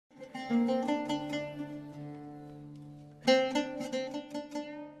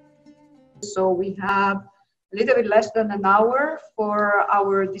So we have a little bit less than an hour for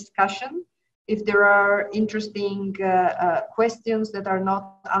our discussion. If there are interesting questions that are not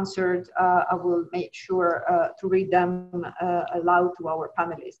answered, I will make sure to read them aloud to our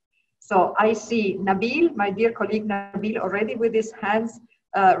panelists. So I see Nabil, my dear colleague Nabil, already with his hands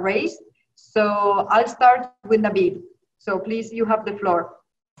raised. So I'll start with Nabil. So please, you have the floor.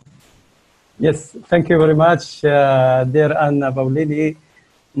 Yes, thank you very much, dear Anna Paulini,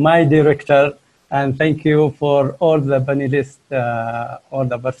 my director, and thank you for all the panelists, all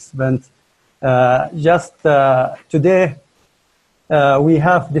the participants. Today, we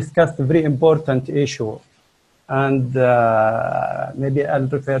have discussed a very important issue, and maybe I'll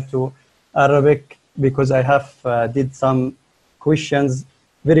refer to Arabic because I have did some questions,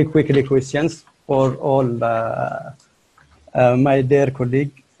 very quickly questions for all my dear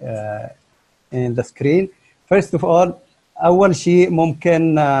colleague in the screen. First of all, أول شيء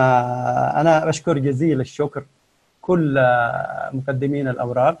ممكن أنا بشكر جزيل الشكر كل مقدمين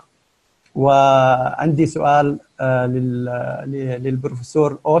الأوراق، وعندي سؤال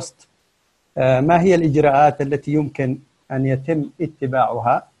للبروفيسور أوست. ما هي الإجراءات التي يمكن أن يتم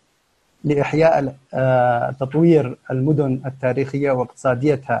اتباعها لإحياء تطوير المدن التاريخية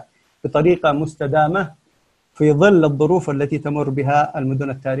واقتصاديتها بطريقة مستدامة في ظل الظروف التي تمر بها المدن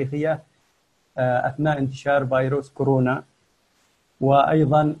التاريخية أثناء انتشار فيروس كورونا،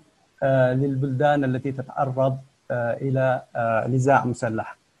 وأيضا للبلدان التي تتعرض إلى نزاع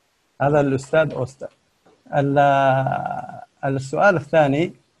مسلح؟ هذا الأستاذ أوست. السؤال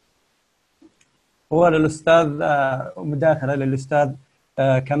الثاني هو للأستاذ، مداخلة للأستاذ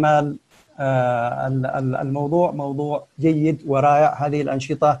كمال. الموضوع موضوع جيد ورائع. هذه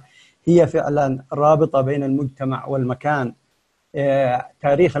الأنشطة هي فعلا رابطة بين المجتمع والمكان.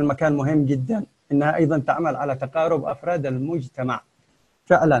 تاريخ المكان مهم جدا، إنها أيضا تعمل على تقارب أفراد المجتمع.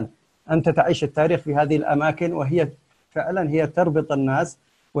 فعلا أنت تعيش التاريخ في هذه الأماكن، وهي فعلا هي تربط الناس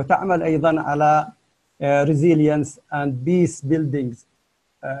وتعمل أيضا على resilience and peace buildings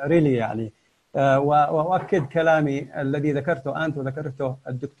really يعني. وأؤكد كلامي الذي ذكرته أنت وذكرته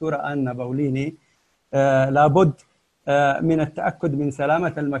الدكتورة أنا باوليني، لابد من التأكد من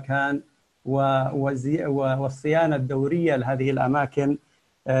سلامة المكان والصيانة الدورية لهذه الأماكن،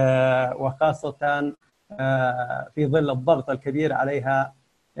 وخاصة في ظل الضغط الكبير عليها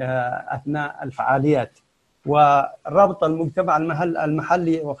أثناء الفعاليات، وربط المجتمع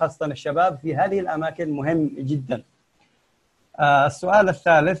المحلي وخاصة الشباب في هذه الأماكن مهم جدا. السؤال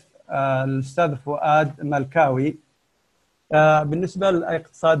الثالث الأستاذ فؤاد ملكاوي، بالنسبة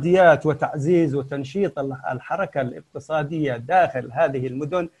للاقتصاديات وتعزيز وتنشيط الحركة الاقتصادية داخل هذه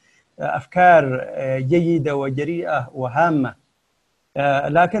المدن، أفكار جيدة وجريئة وهامة،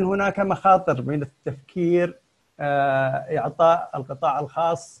 لكن هناك مخاطر من التفكير إعطاء القطاع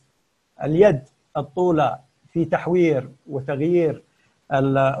الخاص اليد الطولى في تحوير وتغيير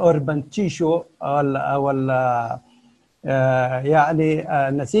الأوربان تيشو أو يعني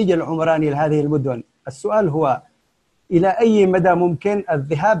النسيج العمراني لهذه المدن. السؤال هو إلى أي مدى ممكن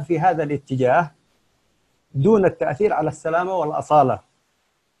الذهاب في هذا الاتجاه دون التأثير على السلامة والأصالة؟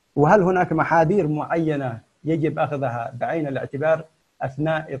 وهل هناك محاذير معينة يجب أخذها بعين الاعتبار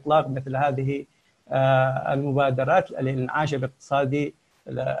أثناء إطلاق مثل هذه المبادرات للإنعاش الاقتصادي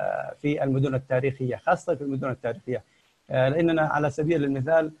في المدن التاريخية، خاصة في المدن التاريخية؟ لأننا على سبيل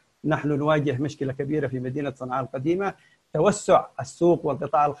المثال نحن نواجه مشكلة كبيرة في مدينة صنعاء القديمة، توسع السوق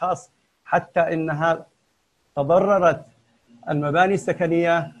والقطاع الخاص حتى إنها تضررت المباني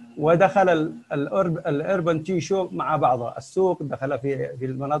السكنية، ودخل الأوربان تيشو مع بعضها. السوق دخل في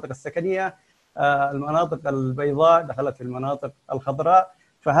المناطق السكنية، المناطق البيضاء دخلت في المناطق الخضراء.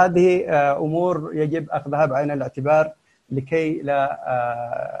 فهذه أمور يجب أخذها بعين الاعتبار لكي لا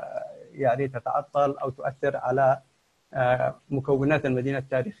يعني تتعطل أو تؤثر على مكونات المدينة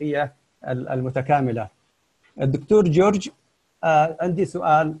التاريخية المتكاملة. الدكتور جورج، عندي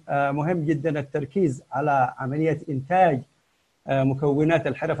سؤال مهم جدا، التركيز على عملية إنتاج مكونات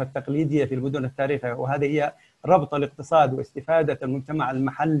الحرف التقليدية في المدن التاريخية، وهذه هي ربط الاقتصاد واستفادة المجتمع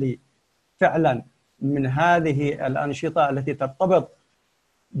المحلي فعلا من هذه الأنشطة التي ترتبط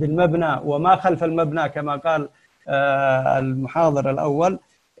بالمبنى وما خلف المبنى. كما قال المحاضر الأول،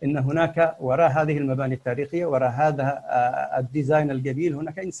 إن هناك وراء هذه المباني التاريخية، وراء هذا الديزاين الجميل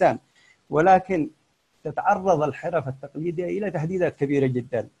هناك إنسان، ولكن تتعرض الحرف التقليدية إلى تهديدات كبيرة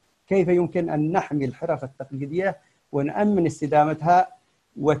جدا. كيف يمكن أن نحمي الحرف التقليدية ونأمن استدامتها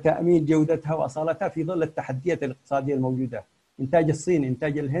وتأمين جودتها وأصالتها في ظل التحديات الاقتصادية الموجودة؟ إنتاج الصين،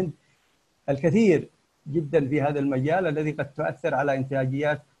 إنتاج الهند، الكثير جدا في هذا المجال الذي قد تؤثر على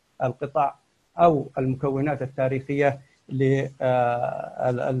إنتاجيات القطاع أو المكونات التاريخية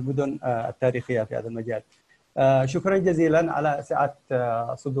للمدن التاريخية في هذا المجال. شكرا جزيلا على سعة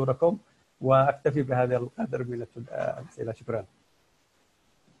صدوركم، وأكتفي بهذا القدر من الأسئلة. شكرا.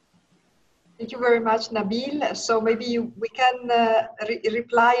 Thank you very much, Nabil. So maybe we can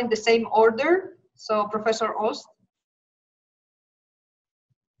reply in the same order. So Professor Ost.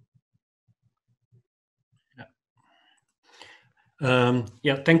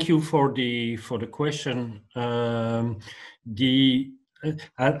 Yeah, thank you for the question. I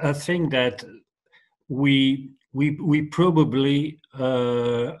think that we probably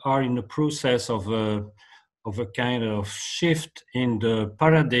are in the process of a kind of shift in the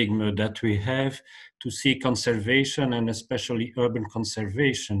paradigm that we have to see conservation, and especially urban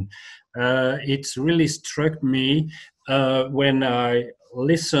conservation. It's really struck me when I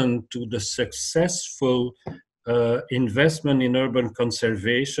listened to the successful investment in urban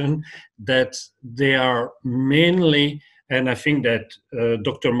conservation, that they are mainly, and I think that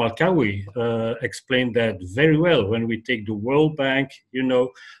Dr. Malkawi explained that very well. When we take the World Bank,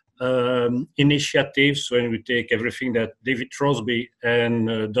 initiatives, when we take everything that David Crosby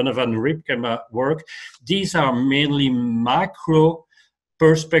and Donovan Ripkema work, these are mainly macro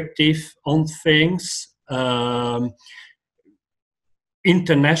perspective on things,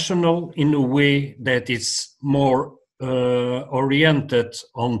 international in a way that is more oriented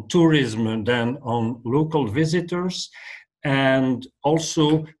on tourism than on local visitors, and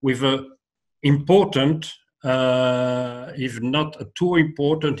also with a important, if not a too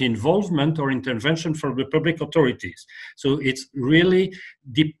important, involvement or intervention from the public authorities. So it's really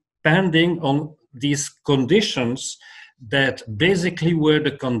depending on these conditions that basically were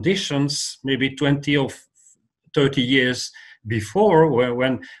the conditions maybe 20 or 30 years before,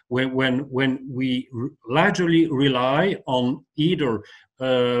 when we largely rely on either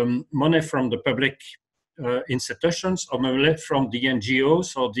money from the public institutions or money from the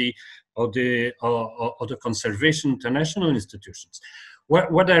NGOs or the conservation international institutions.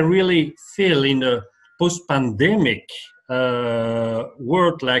 What I really feel in the post-pandemic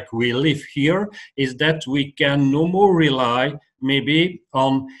world like we live here is that we can no more rely maybe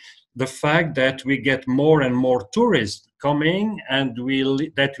on the fact that we get more and more tourists coming, and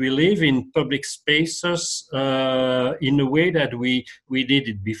that we live in public spaces in a way that we did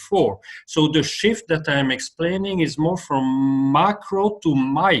it before. So the shift that I'm explaining is more from macro to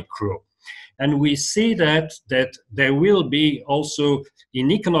micro. And we see that there will be also, in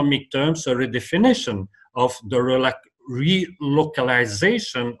economic terms, a redefinition of the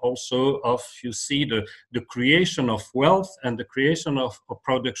relocalization also of, you see, the creation of wealth and the creation of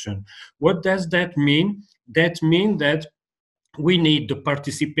production. What does that mean? That means that we need the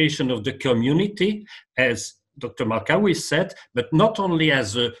participation of the community, as Dr. Malkawi said, but not only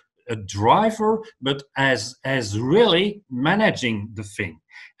as a driver, but as really managing the thing.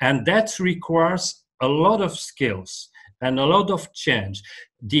 And that requires a lot of skills and a lot of change.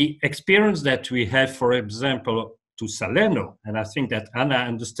 The experience that we have, for example, to Salerno, and I think that Anna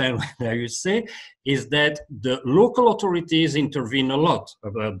understands what you say, is that the local authorities intervene a lot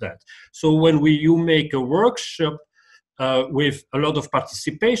about that. So when you make a workshop with a lot of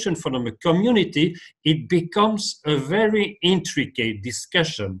participation from the community, it becomes a very intricate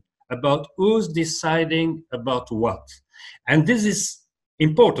discussion about who's deciding about what. And this is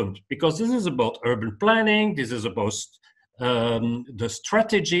important because this is about urban planning, this is about the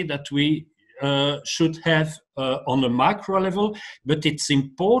strategy that we should have on a macro level, but it's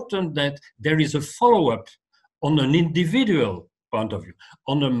important that there is a follow-up on an individual point of view,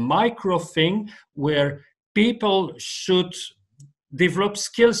 on a micro thing where people should develop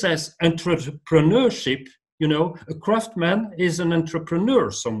skills as entrepreneurship. A craftsman is an entrepreneur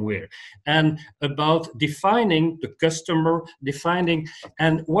somewhere, and about defining the customer,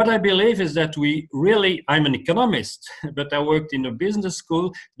 and what I believe is that I'm an economist, but I worked in a business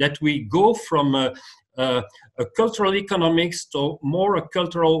school, that we go from a cultural economics to more a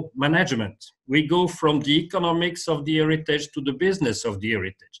cultural management. We go from the economics of the heritage to the business of the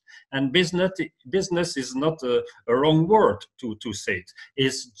heritage. And business is not a wrong word to say it.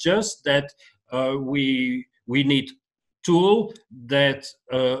 It's just that we need tools that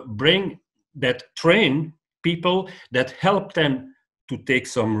train people, that help them to take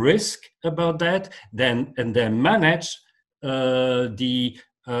some risk about that, and then manage the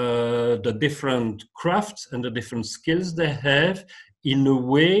different crafts and the different skills they have in a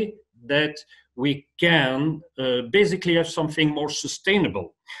way that we can basically have something more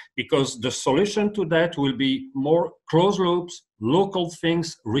sustainable, because the solution to that will be more closed loops, local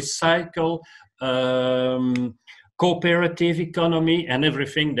things, recycle, cooperative economy and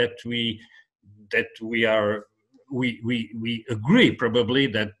everything that we agree probably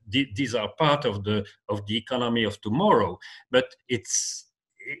that these are part of the economy of tomorrow, but it's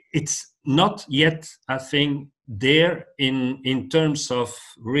not yet, I think, there in terms of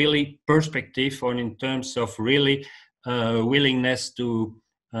really perspective, or in terms of really willingness to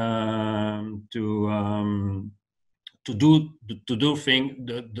do things,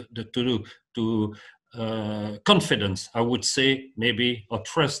 confidence, I would say, maybe, or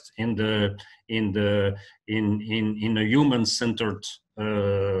trust in a human-centered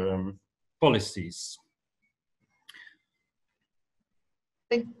policies.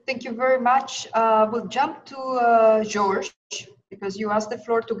 Thank you very much. We'll jump to George, because you asked the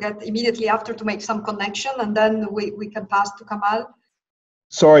floor to get immediately after to make some connection, and then we can pass to Kamal.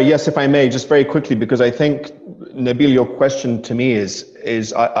 Sorry, yes, if I may, just very quickly, because I think, Nabil, your question to me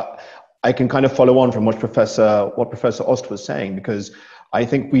is I can kind of follow on from what Professor Ost was saying, because I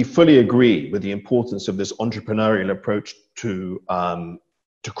think we fully agree with the importance of this entrepreneurial approach to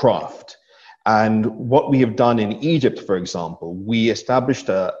craft. And what we have done in Egypt, for example, we established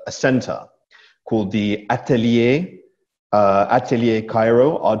a center called the Atelier Cairo,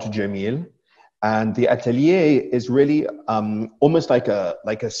 Art Jamil. And the Atelier is really almost like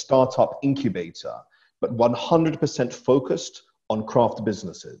a startup incubator, but 100% focused on craft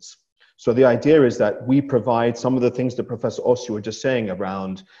businesses. So the idea is that we provide some of the things that Professor Ossi was just saying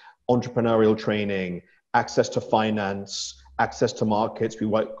around entrepreneurial training, access to finance, access to markets. We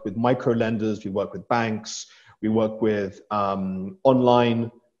work with micro lenders, we work with banks, we work with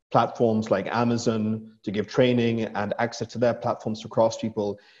online platforms like Amazon to give training and access to their platforms to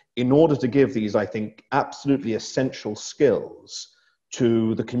craftspeople, in order to give these, I think, absolutely essential skills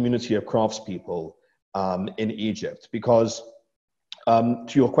to the community of craftspeople in Egypt. Because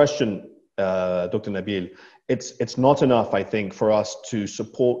to your question, Dr. Nabil, it's not enough, I think, for us to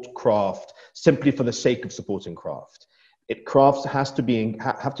support craft simply for the sake of supporting craft. Crafts have to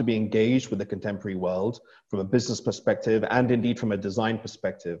be engaged with the contemporary world from a business perspective and indeed from a design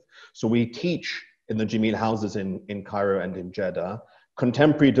perspective. So we teach in the Jamil houses in Cairo and in Jeddah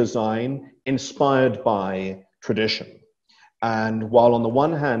contemporary design inspired by tradition. And while on the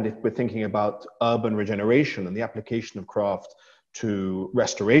one hand, if we're thinking about urban regeneration and the application of craft to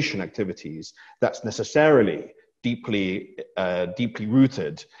restoration activities, that's necessarily deeply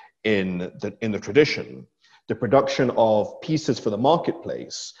rooted in the tradition. The production of pieces for the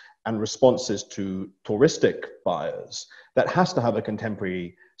marketplace and responses to touristic buyers, that has to have a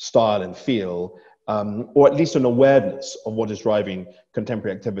contemporary style and feel, or at least an awareness of what is driving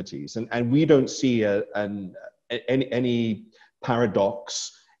contemporary activities. And we don't see any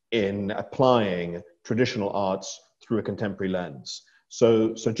paradox in applying traditional arts through a contemporary lens.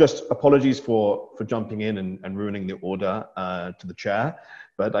 So just apologies for jumping in and ruining the order to the chair,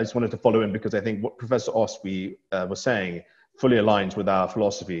 but I just wanted to follow in because I think what Professor Oswi was saying fully aligns with our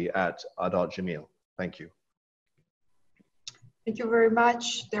philosophy at Art Jamil. Thank you. Thank you very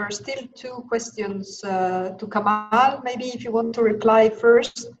much. There are still two questions to Kamal. Maybe if you want to reply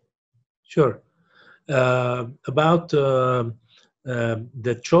first. Sure. About the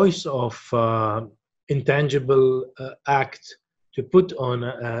choice of intangible act to put on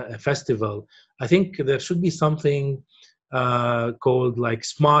a festival, I think there should be something called like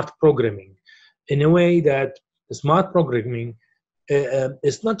smart programming, in a way that the smart programming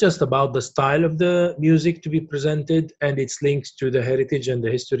is not just about the style of the music to be presented and its links to the heritage and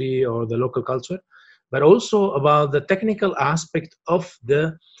the history or the local culture, but also about the technical aspect of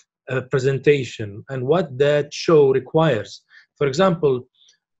the presentation and what that show requires. For example,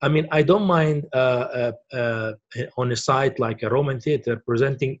 I mean, I don't mind on a site like a Roman theater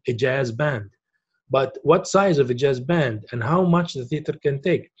presenting a jazz band, but what size of a jazz band and how much the theater can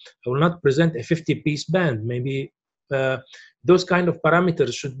take? I will not present a 50-piece band. Maybe those kind of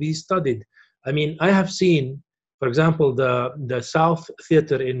parameters should be studied. I mean, I have seen, for example, the South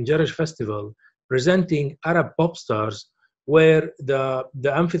Theater in Jerash Festival presenting Arab pop stars, where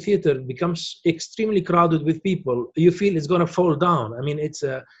the amphitheater becomes extremely crowded with people. You feel it's going to fall down. I mean,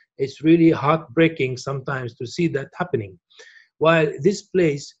 it's really heartbreaking sometimes to see that happening. While this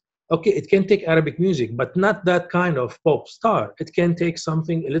place, okay, it can take Arabic music, but not that kind of pop star. It can take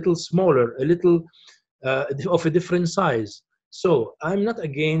something a little smaller, a little of a different size. So I'm not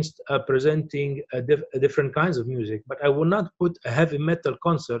against presenting different kinds of music, but I will not put a heavy metal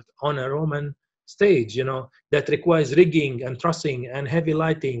concert on a Roman stage, you know, that requires rigging and trussing and heavy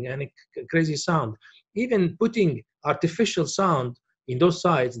lighting and a crazy sound. Even putting artificial sound in those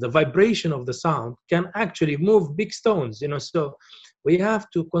sides, the vibration of the sound can actually move big stones, you know. So we have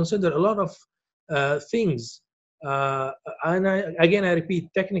to consider a lot of things And again, I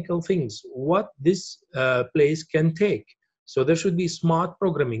repeat, technical things, what this place can take. So there should be smart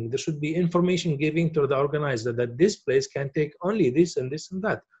programming. There should be information giving to the organizer that this place can take only this and this and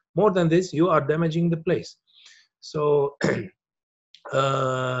that. More than this, you are damaging the place. So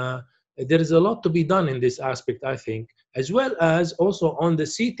there is a lot to be done in this aspect, I think, as well as also on the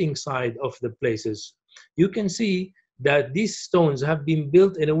seating side of the places. You can see that these stones have been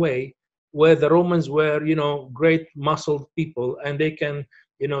built in a way where the Romans were, you know, great muscled people, and they can,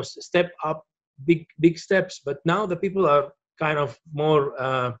 you know, step up big steps. But now the people are kind of more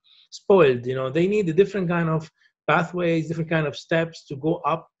spoiled. You know, they need a different kind of pathways, different kind of steps to go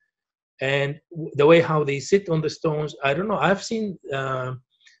up. And the way how they sit on the stones, I don't know. I've seen the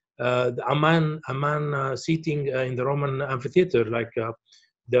Amman seating in the Roman amphitheater, like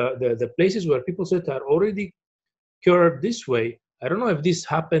the places where people sit are already curved this way. I don't know if this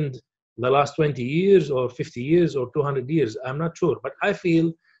happened in the last 20 years or 50 years or 200 years. I'm not sure, but I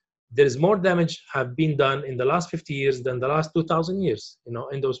feel there is more damage have been done in the last 50 years than the last 2,000 years, you know,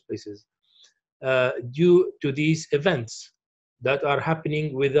 in those places, due to these events that are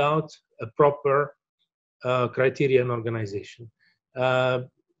happening without a proper criteria and organization.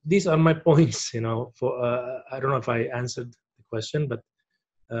 These are my points, you know. For I don't know if I answered the question, but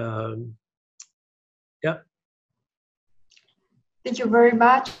yeah. Thank you very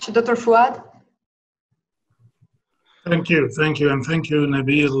much, Dr. Fouad. Thank you, and thank you,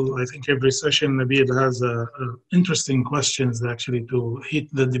 Nabil. I think every session, Nabil has interesting questions actually to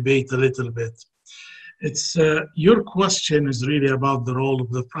heat the debate a little bit. It's your question is really about the role of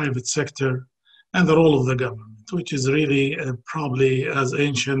the private sector and the role of the government, which is really probably as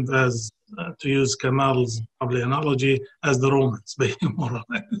ancient as, to use Kamal's probably analogy, as the Romans, more or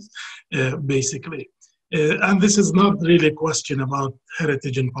less, basically. And this is not really a question about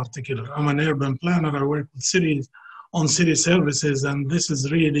heritage in particular. I'm an urban planner. I work with cities on city services, and this is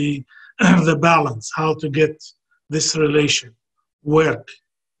really the balance, how to get this relation work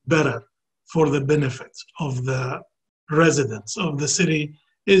better for the benefit of the residents of the city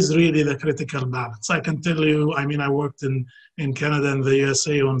is really the critical balance. I can tell you, I mean, I worked in Canada and the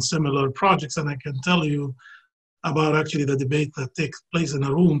USA on similar projects, and I can tell you about actually the debate that takes place in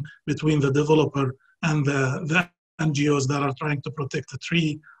a room between the developer and the NGOs that are trying to protect a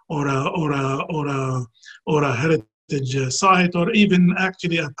tree or a heritage site, or even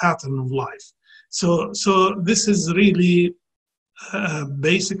actually a pattern of life. So this is really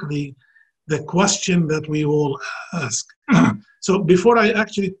basically the question that we all ask. So before I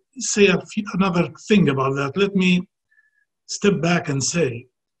actually say another thing about that, let me step back and say,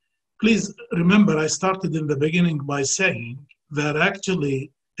 please remember, I started in the beginning by saying that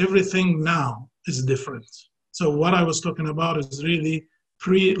actually everything now is different. So what I was talking about is really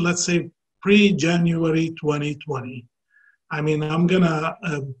pre-January 2020. I mean, I'm gonna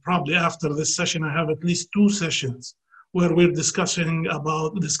probably after this session, I have at least 2 sessions where we're discussing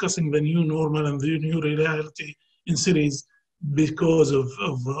the new normal and the new reality in cities because of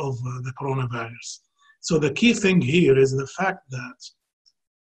the coronavirus. So the key thing here is the fact that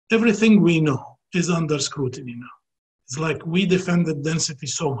everything we know is under scrutiny now. It's like we defended density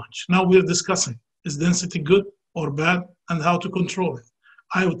so much. Now we're discussing, is density good or bad, and how to control it.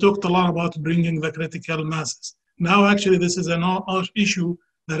 I talked a lot about bringing the critical masses. Now actually this is an issue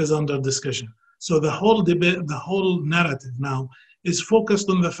that is under discussion. So the whole debate, the whole narrative now is focused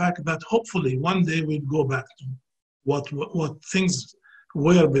on the fact that hopefully one day we'll go back to what things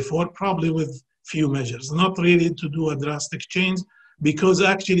were before, probably with few measures, not really to do a drastic change, because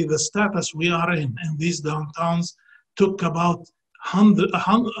actually the status we are in these downtowns took about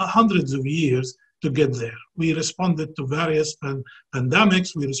hundreds of years to get there. We responded to various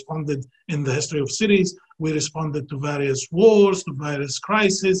pandemics, we responded in the history of cities, we responded to various wars, to various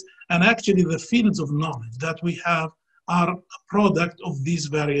crises, and actually the fields of knowledge that we have are a product of these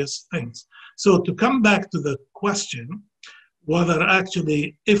various things. So to come back to the question, whether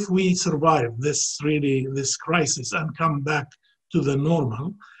actually if we survive this crisis and come back to the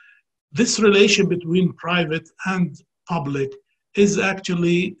normal, this relation between private and public is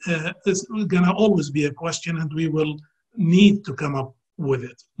actually is going to always be a question, and we will need to come up with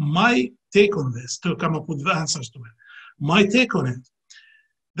it. My take on this, to come up with the answers to it, my take on it,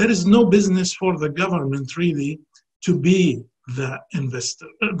 there is no business for the government really to be the investor,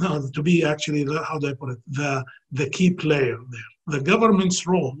 to be actually, how do I put it, the key player there. The government's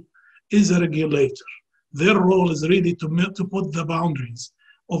role is a regulator. Their role is really to put the boundaries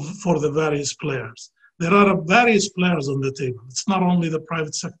for the various players. There are various players on the table. It's not only the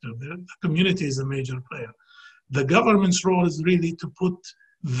private sector. The community is a major player. The government's role is really to put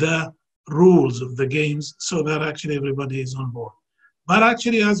the rules of the games so that actually everybody is on board. But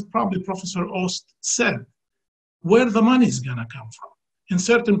actually, as probably Professor Ost said, where the money is going to come from. In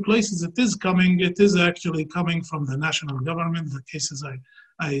certain places, it is actually coming from the national government, the cases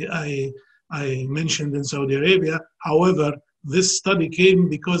I mentioned in Saudi Arabia. However, this study came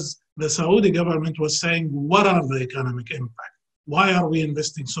because the Saudi government was saying, what are the economic impact? Why are we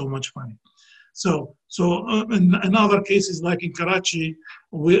investing so much money? So in other cases, like in Karachi,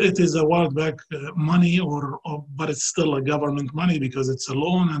 it is a World Bank money, but it's still a government money because it's a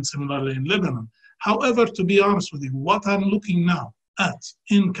loan, and similarly in Lebanon. However, to be honest with you, what I'm looking now at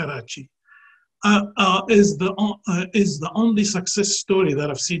in Karachi is the only success story that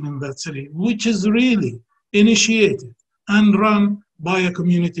I've seen in that city, which is really initiated and run by a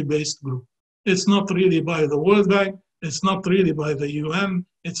community-based group. It's not really by the World Bank. It's not really by the UN.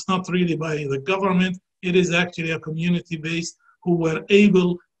 It's not really by the government. It is actually a community-based who were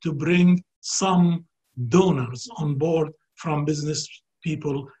able to bring some donors on board from business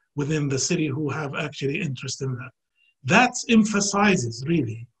people within the city who have actually interest in that. That emphasizes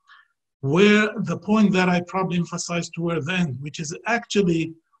really where the point that I probably emphasized toward the end, which is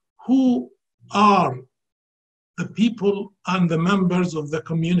actually who are the people and the members of the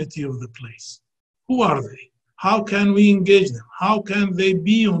community of the place. Who are they? How can we engage them? How can they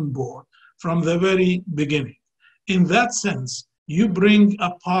be on board from the very beginning? In that sense, you bring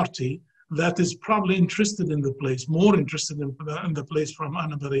a party that is probably interested in the place, more interested in the place from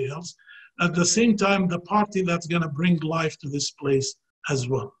anybody else. At the same time, the party that's going to bring life to this place as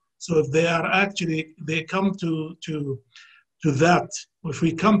well. So if they are actually, they come to that, if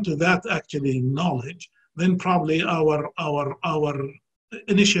we come to that actually knowledge, then probably our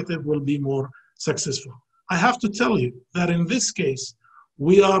initiative will be more successful. I have to tell you that in this case,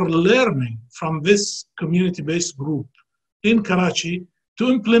 we are learning from this community-based group in Karachi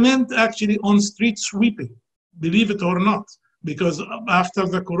to implement actually on street sweeping, believe it or not, because after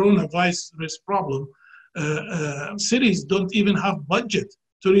the coronavirus problem, cities don't even have budget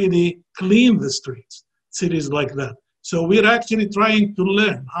to really clean the streets, cities like that. So we're actually trying to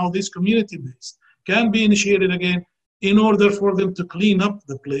learn how this community-based can be initiated again in order for them to clean up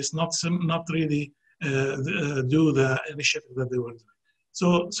the place, not really do the initiative that they were doing.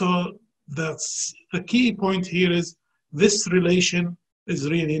 So that's the key point here is this relation is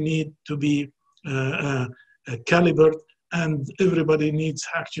really need to be calibrated, and everybody needs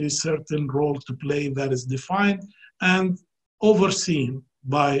actually certain role to play that is defined and overseen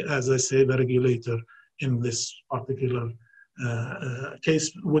by, as I say, the regulator in this particular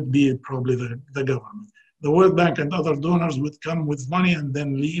case would be probably the government. The World Bank and other donors would come with money and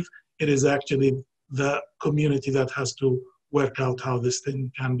then leave. It is actually the community that has to work out how this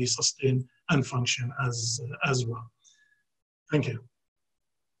thing can be sustained and function as well. Thank you.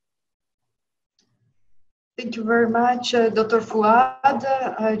 Thank you very much, Dr. Fouad.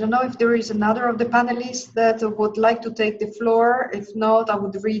 I don't know if there is another of the panelists that would like to take the floor. If not, I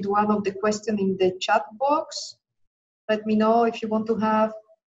would read one of the questions in the chat box. Let me know if you want to have.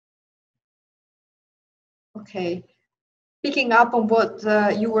 Okay. Picking up on what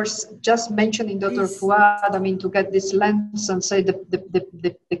you were just mentioning, Dr. Fouad, I mean, to get this lens and say the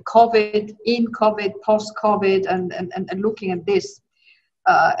COVID, in COVID, post-COVID, and looking at this.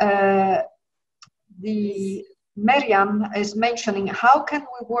 The Miriam is mentioning, how can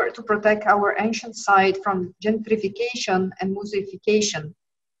we work to protect our ancient site from gentrification and museification?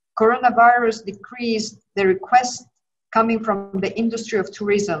 Coronavirus decreased the request coming from the industry of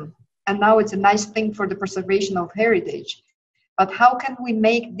tourism, and now it's a nice thing for the preservation of heritage. But how can we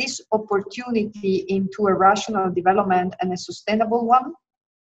make this opportunity into a rational development and a sustainable one?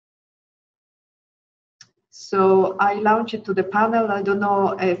 So I launch it to the panel. I don't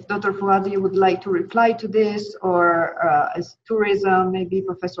know if Dr. Fouad, you would like to reply to this, or as tourism, maybe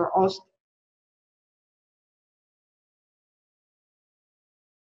Professor Ost.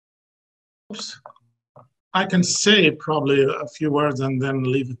 I can say probably a few words and then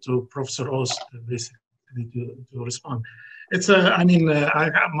leave it to Professor Ost basically to respond. It's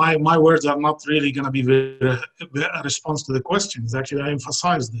my words are not really going to be a response to the questions. Actually, I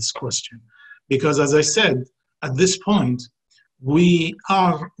emphasize this question because, as I said, at this point, we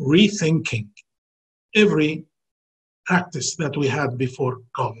are rethinking every practice that we had before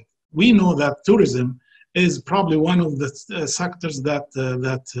COVID. We know that tourism is probably one of the sectors that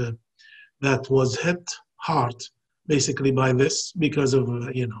was hit hard, basically, by this because of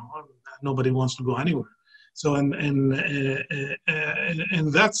nobody wants to go anywhere. So in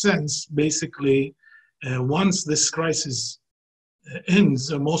that sense, basically, once this crisis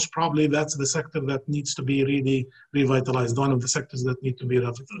ends, most probably that's the sector that needs to be really revitalized, one of the sectors that need to be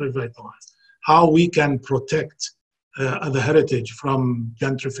revitalized. How we can protect the heritage from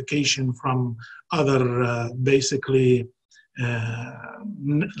gentrification, from other basically,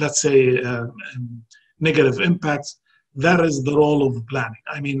 let's say, negative impacts, that is the role of planning.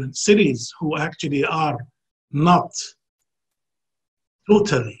 I mean, cities who actually are not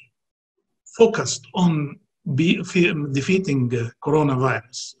totally focused on defeating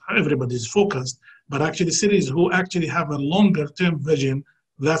coronavirus. Everybody's focused, but actually cities who actually have a longer term vision,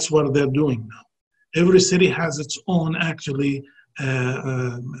 that's what they're doing now. Every city has its own actually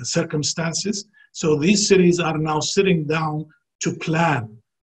circumstances. So these cities are now sitting down to plan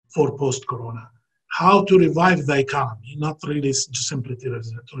for post-corona. How to revive the economy, not really just simply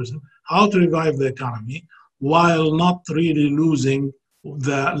tourism, how to revive the economy while not really losing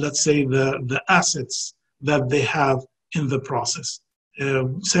the, let's say, the assets that they have in the process.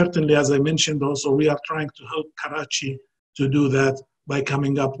 Certainly, as I mentioned also, we are trying to help Karachi to do that by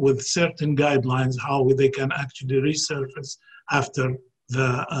coming up with certain guidelines how they can actually resurface after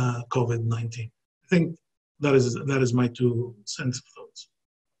the COVID-19. I think that is my 2 cents of thoughts.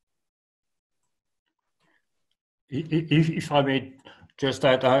 If I may just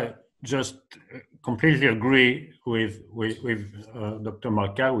add, I just completely agree with Dr.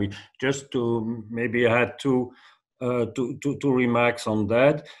 Malkawi. Just to maybe add two remarks on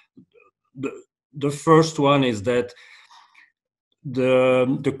that. The first one is that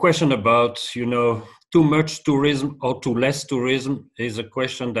the question about, you know, too much tourism or too less tourism is a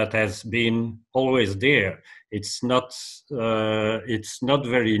question that has been always there. It's not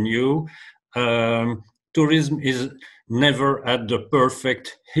very new. Tourism is never at the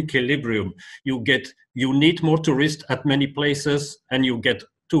perfect equilibrium. You need more tourists at many places, and you get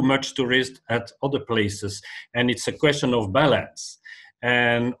too much tourists at other places, and it's a question of balance.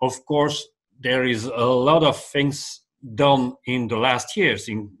 And of course, there is a lot of things done in the last years,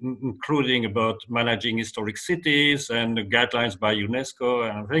 including about managing historic cities and the guidelines by UNESCO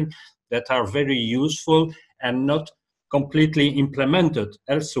and everything that are very useful and not completely implemented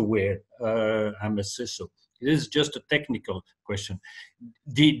elsewhere, I must say so. It is just a technical question.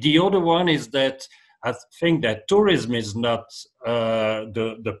 The other one is that I think that tourism is not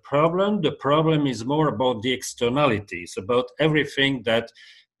the problem. The problem is more about the externalities, about everything that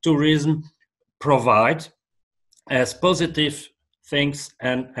tourism provides as positive things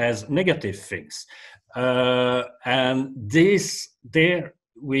and as negative things. And there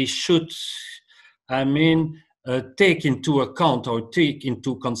we should, I mean, take into account or take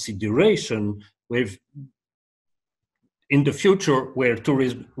into consideration with in the future where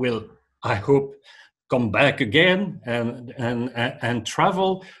tourism will, I hope, come back again and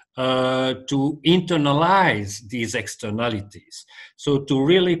travel to internalize these externalities. So to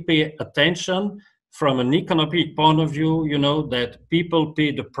really pay attention from an economic point of view, you know, that people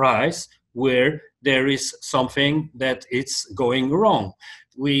pay the price where there is something that it's going wrong.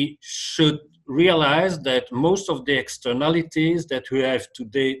 We should realize that most of the externalities that we have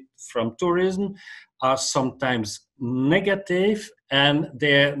today from tourism are sometimes negative and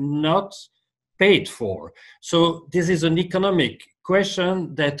they're not paid for. So this is an economic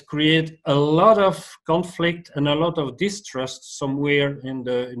question that creates a lot of conflict and a lot of distrust somewhere in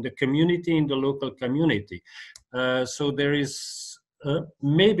the community, in the local community. So there is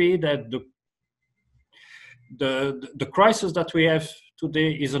maybe that the crisis that we have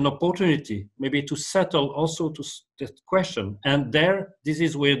today is an opportunity maybe to settle also to that question. And this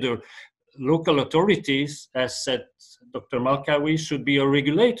is where the local authorities, as said Dr. Malkawi, should be a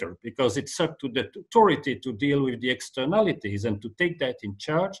regulator, because it's up to the authority to deal with the externalities and to take that in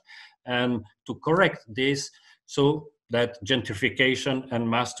charge and to correct this so that gentrification and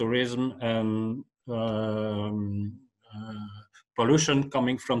mass tourism and pollution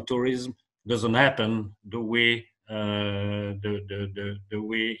coming from tourism doesn't happen the way the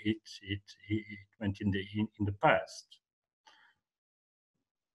way it went in the past.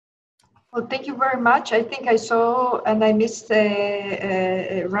 Well, thank you very much. I think I saw and I missed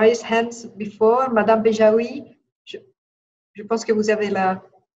raise hands before. Madame Bejaoui, je pense que vous avez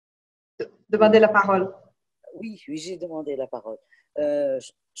demandé la parole. Oui, j'ai demandé la parole.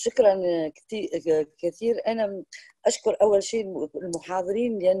 شكرا كثير. أنا أشكر أول شيء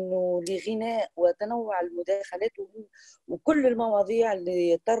المحاضرين لأنه لغناء وتنوع المداخلات وكل المواضيع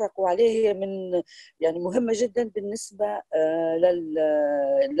اللي طرقوا عليها هي من يعني مهمة جدا بالنسبة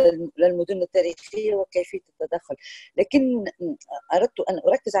للمدن التاريخية وكيفية التدخل. لكن أردت أن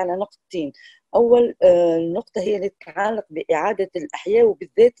أركز على نقطتين. أول نقطة هي اللي تتعلق بإعادة الأحياء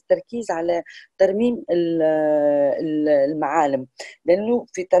وبالذات التركيز على ترميم المعالم، لأنه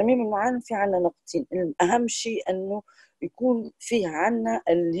في ترميم المعالم في عنا نقطتين. أهم شيء أنه يكون فيه عنا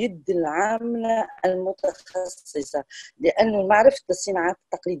اليد العاملة المتخصصة، لأنه معرفة الصناعات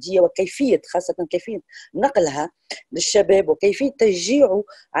التقليدية وكيفية خاصة كيفية نقلها للشباب وكيفية تشجيعه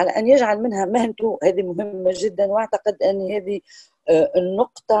على أن يجعل منها مهنته هذه مهمة جدا. وأعتقد أن هذه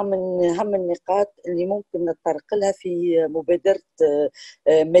النقطة من أهم النقاط اللي ممكن نتطرق لها في مبادرة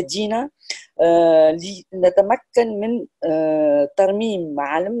مدينة لنتمكن من ترميم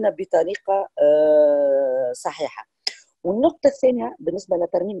معالمنا بطريقة صحيحة. والنقطة الثانية بالنسبة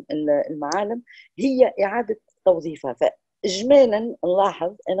لترميم المعالم هي إعادة توظيفها. فإجمالا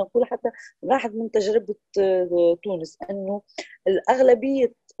نلاحظ، أنا أقول حتى نلاحظ من تجربة تونس أنه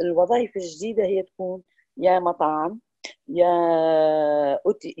الأغلبية الوظائف الجديدة هي تكون يا مطاعم يا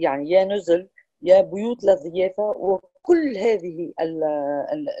نزل يا بيوت للضيافة. وكل هذه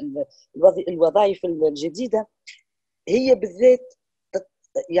الوظائف الجديدة هي بالذات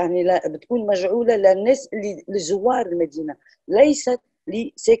يعني لا بتكون مجعولة للناس لزوار المدينة، ليست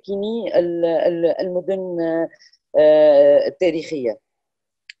لساكني المدن التاريخية.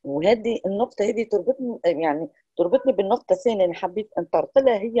 وهذه النقطة هذه تربطني بالنقطة الثانية اللي حبيت أن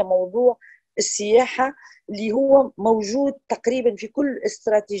أنطلقها، هي موضوع السياحة اللي هو موجود تقريبا في كل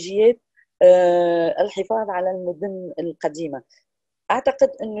استراتيجيات الحفاظ على المدن القديمة. أعتقد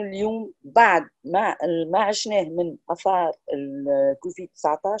أنه اليوم بعد ما عشناه من آثار الكوفيد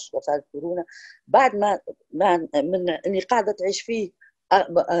 19 وآثار كورونا، بعد ما من اللي قاعدة تعيش فيه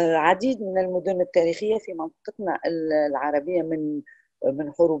عديد من المدن التاريخية في منطقتنا العربية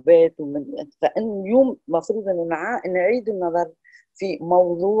من حروبات فإن اليوم مفروض أن نعيد النظر في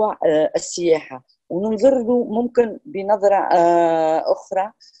موضوع السياحة وننظر له ممكن بنظرة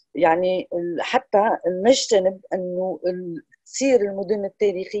أخرى، يعني حتى نجتنب أنه تصير المدن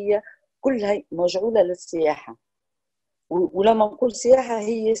التاريخية كلها مجعولة للسياحة. ولما نقول سياحة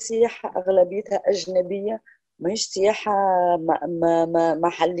هي سياحة أغلبيتها أجنبية، ما هيش سياحة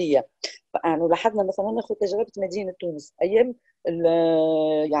محلية. يعني لاحظنا مثلا ناخذ تجربة مدينة تونس أيام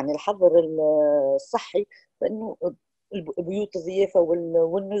يعني الحظر الصحي، فإنه بيوت الضيافة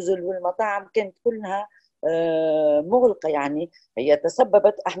والنزل والمطاعم كانت كلها مغلقة. يعني هي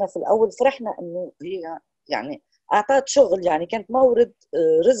تسببت، احنا في الأول فرحنا أنه هي يعني أعطت شغل، يعني كانت مورد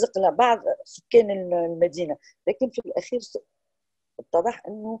رزق لبعض سكان المدينة، لكن في الأخير اتضح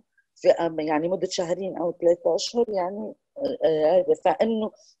أنه في يعني مدة شهرين أو 3 أشهر يعني هذا،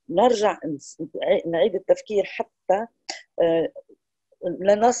 فإنه نرجع نعيد التفكير حتى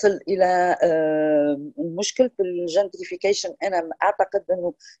لا نصل إلى مشكلة الجنتريفيكيشن. أنا أعتقد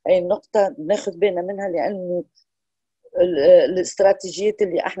أنه هي النقطة ناخذ بالنا منها، لأنه الاستراتيجيات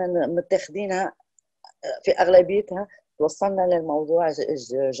اللي احنا متاخدينها في أغلبيتها توصلنا للموضوع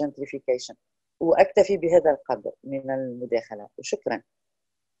الجنتريفيكيشن. وأكتفي بهذا القدر من المداخلة وشكرا.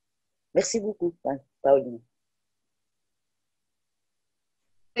 Merci beaucoup, Pauline.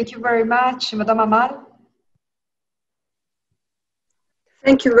 Thank you very much, Madame Amal.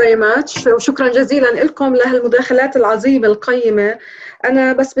 Thank you very much. وشكرا جزيلا لكم لهالمداخلات العظيمة القيمة.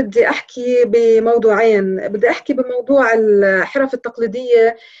 أنا بس بدي أحكي بموضوعين. بدي أحكي بموضوع الحرف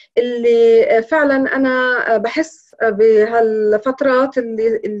التقليدية اللي فعلا أنا بحس بهالفترات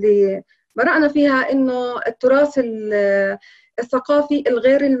اللي مرقنا فيها إنه التراث الثقافي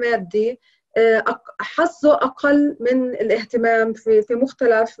الغير المادي حظه أقل من الاهتمام في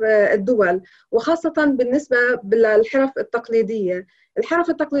مختلف الدول، وخاصة بالنسبة للحرف التقليدية. الحرف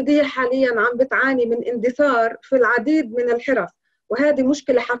التقليدية حالياً عم بتعاني من اندثار في العديد من الحرف، وهذه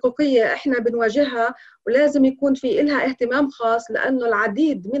مشكلة حقيقية احنا بنواجهها ولازم يكون في إلها اهتمام خاص، لأنه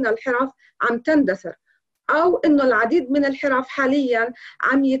العديد من الحرف عم تندثر، أو إنه العديد من الحرف حالياً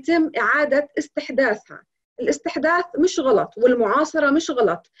عم يتم إعادة استحداثها. الاستحداث مش غلط والمعاصرة مش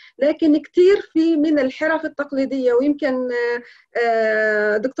غلط، لكن كتير في من الحرف التقليدية، ويمكن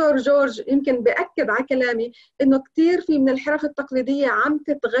دكتور جورج يمكن بأكد على كلامي إنه كتير في من الحرف التقليدية عم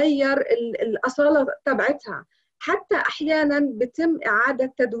تتغير الأصالة تبعتها، حتى أحيانا بتم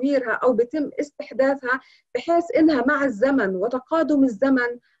إعادة تدويرها أو بتم استحداثها بحيث إنها مع الزمن وتقادم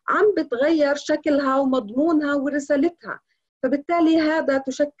الزمن عم بتغير شكلها ومضمونها ورسالتها. فبالتالي هذا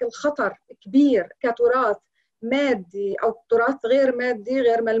تشكل خطر كبير كتراث مادي أو تراث غير مادي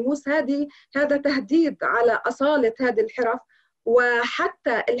غير ملموس، هذا تهديد على أصالة هذه الحرف.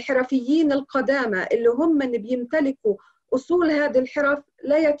 وحتى الحرفيين القدامى اللي هم بيمتلكوا أصول هذه الحرف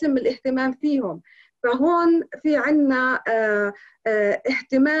لا يتم الاهتمام فيهم. فهون في عنا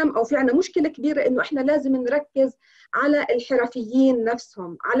اهتمام أو في عنا مشكلة كبيرة إنه إحنا لازم نركز على الحرفيين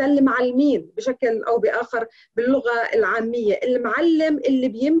نفسهم، على المعلمين بشكل أو بآخر باللغة العامية، المعلم اللي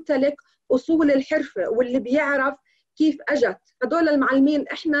بيمتلك أصول الحرفة واللي بيعرف كيف أجت. هدول المعلمين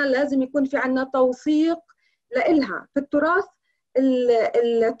إحنا لازم يكون في عنا توثيق لإلها. في التراث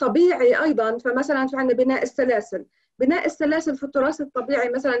الطبيعي أيضا، فمثلا في عنا بناء السلاسل في التراث الطبيعي،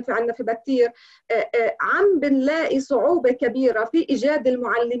 مثلا في عنا في بتير عم بنلاقي صعوبة كبيرة في إيجاد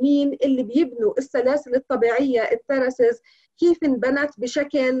المعلمين اللي بيبنوا السلاسل الطبيعية الترسز كيف انبنت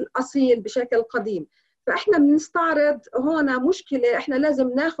بشكل أصيل بشكل قديم. فإحنا بنستعرض هنا مشكلة إحنا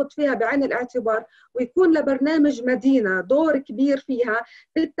لازم ناخد فيها بعين الاعتبار، ويكون لبرنامج مدينة دور كبير فيها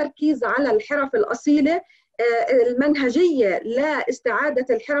بالتركيز على الحرف الأصيلة، المنهجية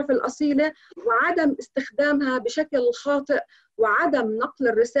لاستعادة الحرف الأصيلة وعدم استخدامها بشكل خاطئ، وعدم نقل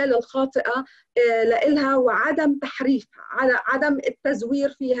الرسالة الخاطئة لإلها، وعدم تحريفها، عدم التزوير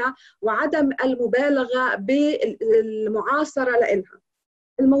فيها، وعدم المبالغة بالمعاصرة لإلها.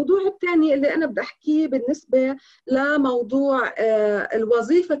 الموضوع الثاني اللي أنا بدي أحكيه بالنسبة لموضوع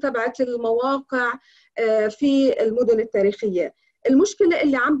الوظيفة تبعت المواقع في المدن التاريخية. المشكلة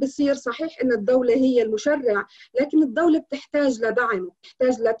اللي عم بصير صحيح إن الدولة هي المشرع، لكن الدولة بتحتاج لدعم،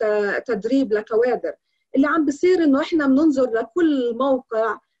 بتحتاج لتدريب لكوادر. اللي عم بصير إنه إحنا بننظر لكل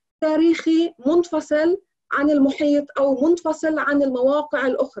موقع تاريخي منفصل عن المحيط أو منفصل عن المواقع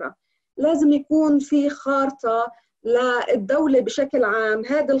الأخرى. لازم يكون في خارطة للدولة بشكل عام،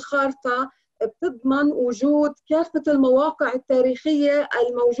 هذه الخارطة بتضمن وجود كافة المواقع التاريخية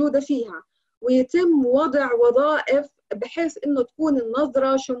الموجودة فيها، ويتم وضع وظائف بحيث إنه تكون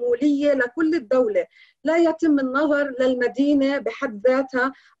النظرة شمولية لكل الدولة، لا يتم النظر للمدينة بحد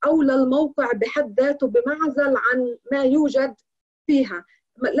ذاتها أو للموقع بحد ذاته بمعزل عن ما يوجد فيها.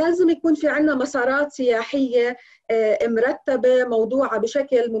 لازم يكون في عنا مسارات سياحية مرتبة موضوعة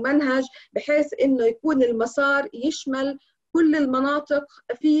بشكل ممنهج، بحيث إنه يكون المسار يشمل كل المناطق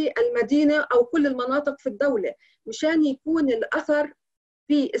في المدينة أو كل المناطق في الدولة، مشان يكون الأثر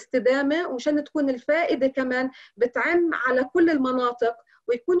في استدامة، ومشان تكون الفائدة كمان بتعم على كل المناطق،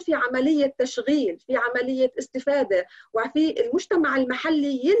 ويكون في عملية تشغيل، في عملية استفادة، وفي المجتمع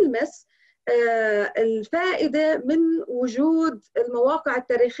المحلي يلمس الفائدة من وجود المواقع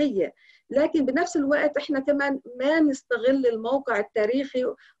التاريخية. لكن بنفس الوقت احنا كمان ما نستغل الموقع التاريخي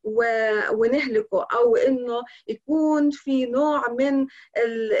ونهلكه، او انه يكون في نوع من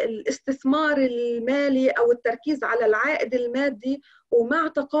الاستثمار المالي او التركيز على العائد المادي، ومع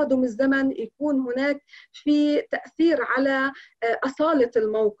تقادم الزمن يكون هناك في تأثير على أصالة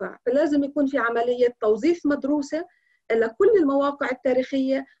الموقع. فلازم يكون في عملية توظيف مدروسة لكل المواقع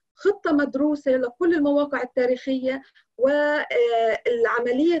التاريخية، خطة مدروسة لكل المواقع التاريخية،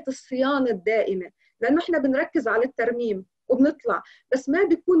 وعملية الصيانة الدائمة، لأنه إحنا بنركز على الترميم وبنطلع، بس ما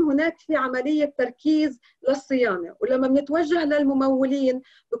بيكون هناك في عملية تركيز للصيانة. ولما بنتوجه للممولين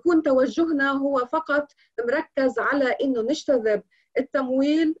بيكون توجهنا هو فقط مركز على إنه نجتذب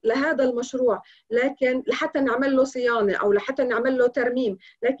التمويل لهذا المشروع، لكن لحتى نعمل له صيانة أو لحتى نعمل له ترميم،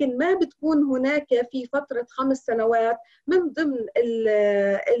 لكن ما بتكون هناك في فترة 5 سنوات من ضمن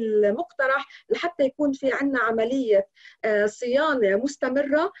المقترح لحتى يكون في عنا عملية صيانة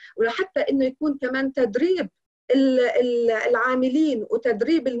مستمرة، ولحتى إنه يكون كمان تدريب العاملين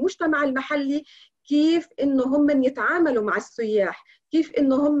وتدريب المجتمع المحلي كيف إنه هم يتعاملوا مع السياح، كيف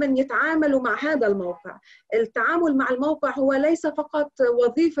إنه هم يتعاملوا مع هذا الموقع. التعامل مع الموقع هو ليس فقط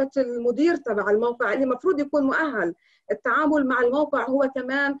وظيفة المدير تبع الموقع اللي مفروض يكون مؤهل، التعامل مع الموقع هو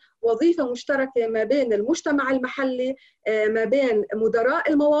كمان وظيفة مشتركة ما بين المجتمع المحلي، ما بين مدراء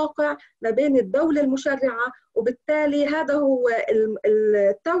المواقع، ما بين الدولة المشرعة، وبالتالي هذا هو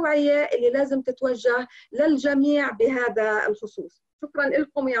التوعية اللي لازم تتوجه للجميع بهذا الخصوص. شكرا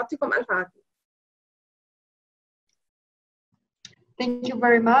لكم ويعطيكم ألف عافية. Thank you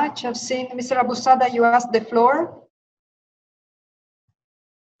very much. I've seen Mr. Abu Sada, you asked the floor.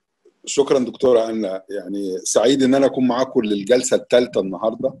 شكرا دكتورة أنا يعني سعيد إن أنا أكون معاكم للجلسة الثالثة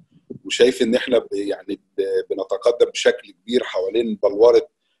النهاردة، وشايف إن إحنا يعني بنتقدم بشكل كبير حوالين بلورة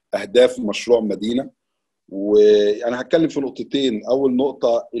أهداف مشروع مدينة. وأنا هتكلم في نقطتين. أول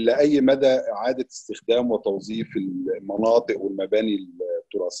نقطة، إلى أي مدى إعادة استخدام وتوظيف المناطق والمباني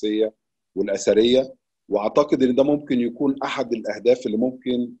التراثية والأثرية، وأعتقد إن ده ممكن يكون أحد الأهداف اللي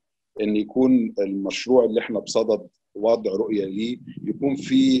ممكن إن يكون المشروع اللي إحنا بصدد وضع رؤية ليه، يكون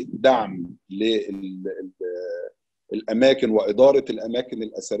في دعم الاماكن واداره الاماكن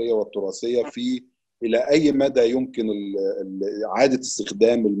الاثريه والتراثيه في الى اي مدى يمكن اعاده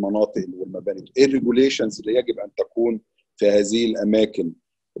استخدام المناطق والمباني، ايه الريجوليشنز اللي يجب ان تكون في هذه الاماكن،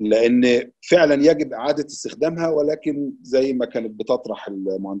 لان فعلا يجب اعاده استخدامها، ولكن زي ما كانت بتطرح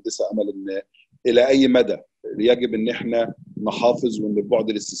المهندسه امل ان الى اي مدى يجب ان احنا نحافظ وان البعد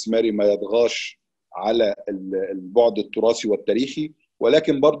الاستثماري ما يطغاش على البعد التراثي والتاريخي،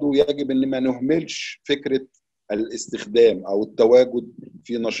 ولكن برضو يجب ان ما نهملش فكره الاستخدام او التواجد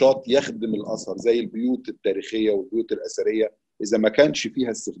في نشاط يخدم الاثر زي البيوت التاريخيه والبيوت الاثريه. اذا ما كانش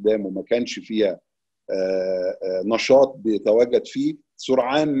فيها استخدام وما كانش فيها نشاط بيتواجد فيه،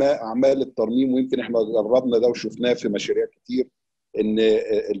 سرعان ما اعمال الترميم، ويمكن احنا جربنا ده وشفناه في مشاريع كتير، ان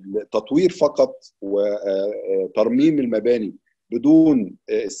التطوير فقط وترميم المباني بدون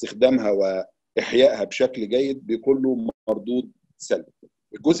استخدامها واحيائها بشكل جيد بيكون له مردود سلبي.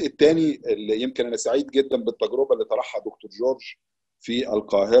 الجزء الثاني اللي يمكن انا سعيد جدا بالتجربه اللي طرحها دكتور جورج في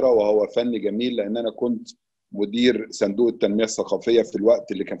القاهره، وهو فن جميل، لان انا كنت مدير صندوق التنميه الثقافيه في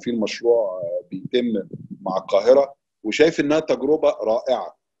الوقت اللي كان فيه المشروع بيتم مع القاهره، وشايف انها تجربه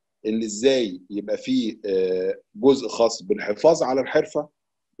رائعه ان ازاي يبقى فيه جزء خاص بالحفاظ على الحرفه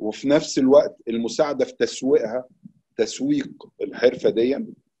وفي نفس الوقت المساعده في تسويقها، تسويق الحرفه دي،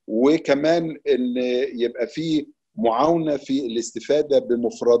 وكمان ان يبقى فيه معاونه في الاستفاده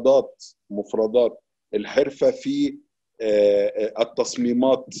بمفردات الحرفه في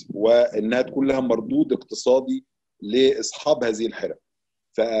التصميمات، وانها تكون لها مردود اقتصادي لاصحاب هذه الحرف.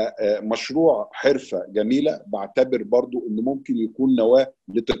 فمشروع حرفه جميله بعتبر برضو انه ممكن يكون نواه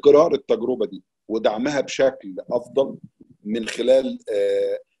لتكرار التجربه دي ودعمها بشكل افضل من خلال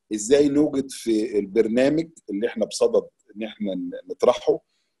ازاي نوجد في البرنامج اللي احنا بصدد ان احنا نطرحه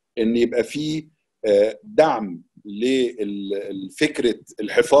ان يبقى فيه دعم لفكره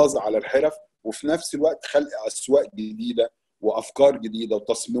الحفاظ على الحرف، وفي نفس الوقت خلق اسواق جديده وافكار جديده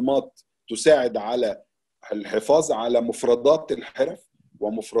وتصميمات تساعد على الحفاظ على مفردات الحرف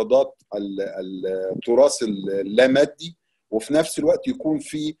ومفردات التراث اللامادي، وفي نفس الوقت يكون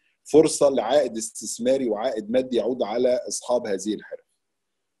في فرصه لعائد استثماري وعائد مادي يعود على اصحاب هذه الحرف.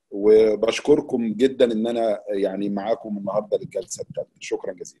 وبشكركم جدا ان انا يعني معاكم النهارده للجلسه الثالثه.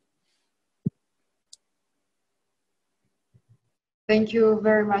 شكرا جزيلا. Thank you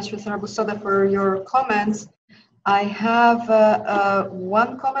very much, Mr. Abu Sada, for your comments. I have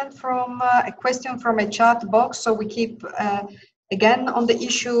one comment from a question from a chat box. So we keep again on the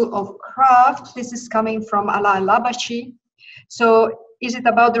issue of craft. This is coming from Ala Labashi. So is it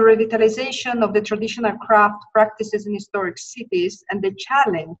about the revitalization of the traditional craft practices in historic cities and the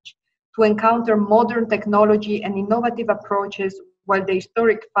challenge to encounter modern technology and innovative approaches while the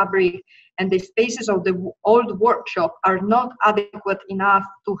historic fabric and the spaces of the old workshop are not adequate enough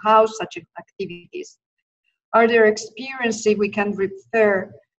to house such activities? Are there experiences we can refer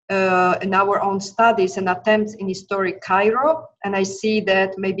in our own studies and attempts in historic Cairo? And I see that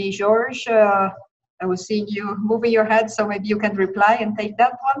maybe George, I will see you moving your head, so maybe you can reply and take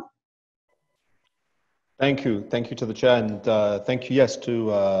that one. Thank you. Thank you to the chair, and thank you, yes, to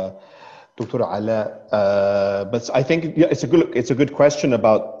Dr. Ala. But I think it's a good question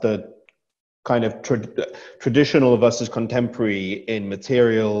about the kind of traditional versus contemporary in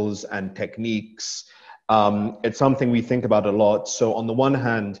materials and techniques. It's something we think about a lot. So on the one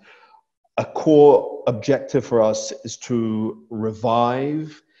hand, a core objective for us is to revive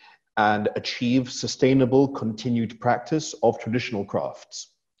and achieve sustainable continued practice of traditional crafts.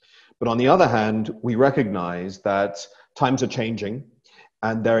 But on the other hand, we recognize that times are changing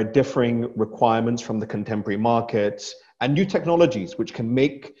and there are differing requirements from the contemporary market and new technologies which can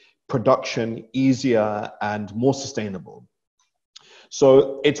make production easier and more sustainable.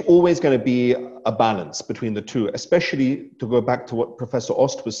 So it's always going to be a balance between the two, especially to go back to what Professor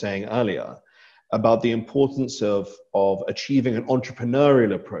Ost was saying earlier about the importance of achieving an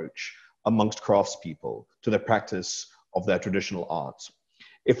entrepreneurial approach amongst craftspeople to the practice of their traditional art.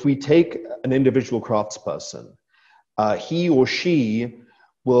 If we take an individual craftsperson, he or she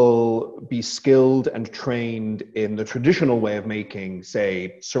will be skilled and trained in the traditional way of making,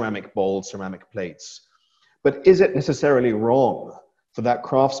 say, ceramic bowls, ceramic plates. But is it necessarily wrong for that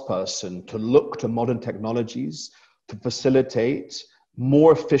craftsperson to look to modern technologies to facilitate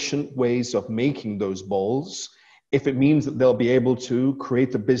more efficient ways of making those bowls if it means that they'll be able to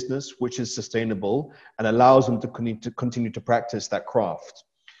create a business which is sustainable and allows them to continue to practice that craft?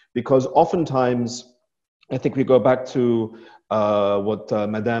 Because oftentimes, I think we go back to what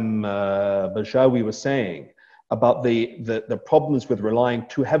Madame Bajawi was saying about the problems with relying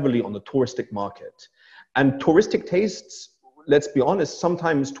too heavily on the touristic market. And touristic tastes let's be honest,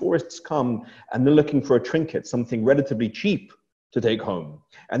 sometimes tourists come and they're looking for a trinket, something relatively cheap to take home.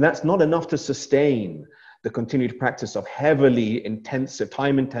 And that's not enough to sustain the continued practice of heavily intensive,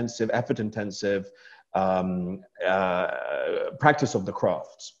 time-intensive, effort-intensive practice of the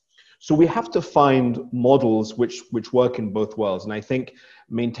crafts. So we have to find models which work in both worlds. And I think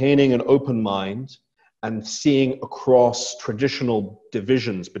maintaining an open mind and seeing across traditional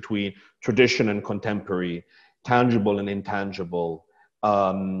divisions between tradition and contemporary, tangible and intangible,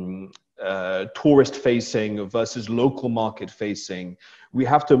 tourist facing versus local market facing. We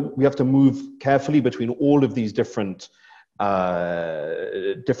have to move carefully between all of these different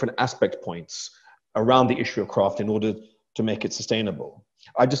aspect points around the issue of craft in order to make it sustainable.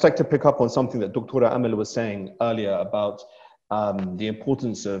 I'd just like to pick up on something that Dr. Amal was saying earlier about the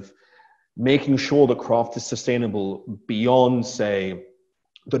importance of making sure the craft is sustainable beyond, say,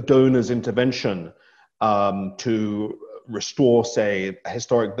 the donor's intervention to restore, say, a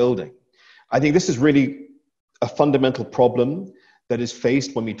historic building. I think this is really a fundamental problem that is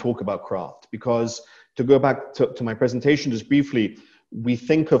faced when we talk about craft, because to go back to my presentation just briefly, we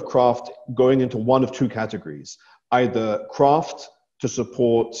think of craft going into one of two categories, either craft to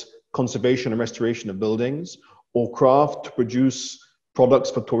support conservation and restoration of buildings, or craft to produce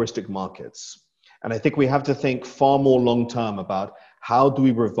products for touristic markets. And I think we have to think far more long-term about how do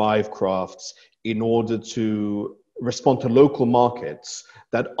we revive crafts in order to respond to local markets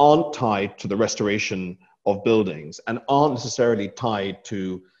that aren't tied to the restoration of buildings and aren't necessarily tied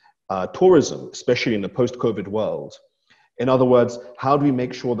to tourism, especially in the post-COVID world. In other words, how do we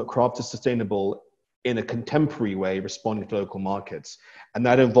make sure that craft is sustainable in a contemporary way, responding to local markets? And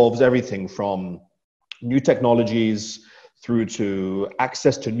that involves everything from new technologies through to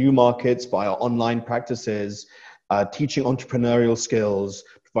access to new markets via online practices, teaching entrepreneurial skills,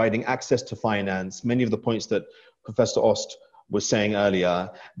 providing access to finance, many of the points that Professor Ost was saying earlier,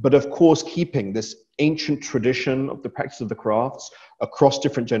 but of course, keeping this ancient tradition of the practice of the crafts across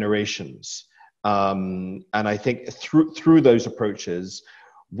different generations. And I think through those approaches,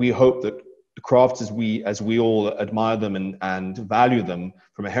 we hope that the crafts, as we all admire them and value them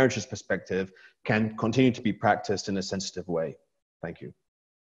from a heritage perspective, can continue to be practiced in a sensitive way. Thank you.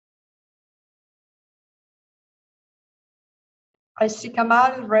 I see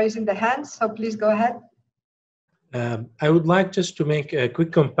Kamal raising the hand, so please go ahead. I would like just to make a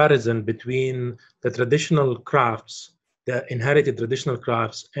quick comparison between the traditional crafts, the inherited traditional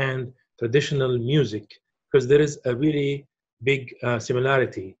crafts, and traditional music, because there is a really big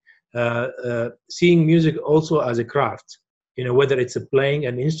similarity. Seeing music also as a craft, whether it's playing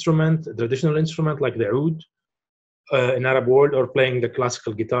an instrument, a traditional instrument like the oud in Arab world, or playing the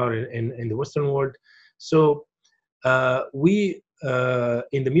classical guitar in the Western world. So we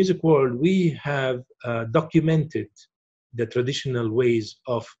in the music world, we have documented the traditional ways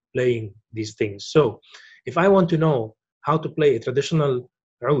of playing these things. So if I want to know how to play a traditional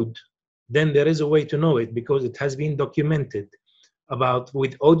oud, then there is a way to know it because it has been documented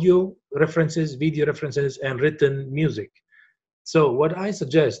with audio references, video references, and written music. So what I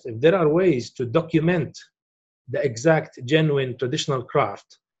suggest, if there are ways to document the exact genuine traditional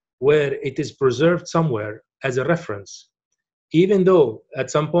craft where it is preserved somewhere as a reference, even though at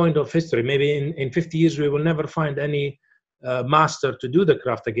some point of history, maybe in 50 years, we will never find any master to do the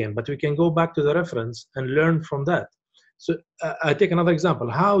craft again, but we can go back to the reference and learn from that. So I take another example.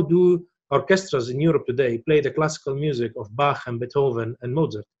 How do orchestras in Europe today play the classical music of Bach and Beethoven and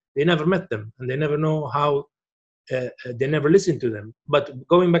Mozart? They never met them, and they never know how, they never listened to them. But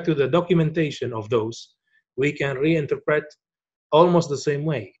going back to the documentation of those, we can reinterpret almost the same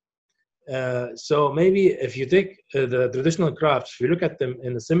way. So maybe if you take the traditional crafts, if you look at them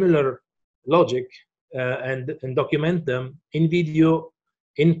in a similar logic and document them in video,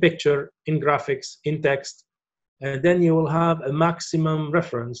 in picture, in graphics, in text, and then you will have a maximum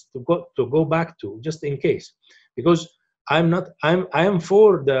reference to go back to, just in case. Because I am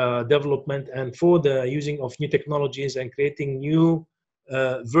for the development and for the using of new technologies and creating new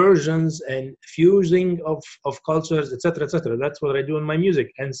versions and fusing of cultures, etc., etc. That's what I do in my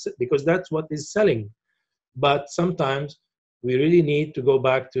music, and because that's what is selling. But sometimes we really need to go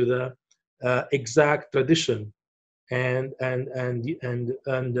back to the exact tradition and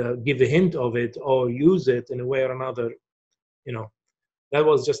give a hint of it or use it in a way or another. That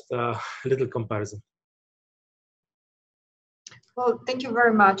was just a little comparison. Well, thank you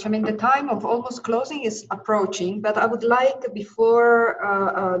very much. I mean, the time of almost closing is approaching, but I would like, before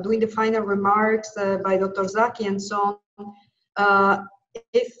doing the final remarks by Dr. Zaki and so on,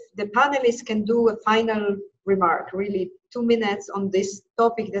 if the panelists can do a final remark, really 2 minutes on this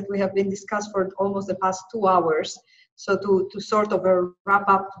topic that we have been discussed for almost the past 2 hours. So to sort of wrap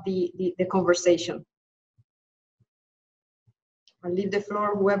up the conversation. I'll leave the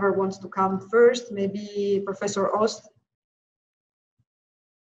floor, whoever wants to come first, maybe Professor Ost.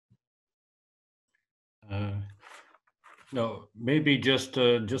 No, maybe just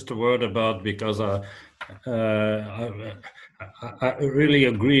a word about, because I really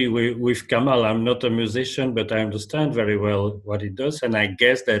agree with Kamal. I'm not a musician, but I understand very well what he does, and I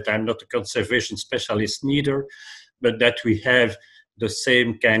guess that I'm not a conservation specialist neither, but that we have the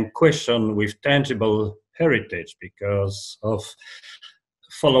same kind of question with tangible heritage because of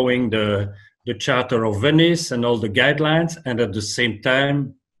following the Charter of Venice and all the guidelines, and at the same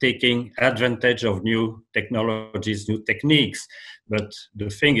time taking advantage of new technologies, new techniques. But the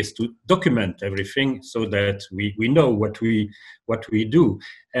thing is to document everything so that we know what we do.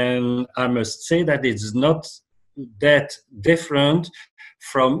 And I must say that it's not that different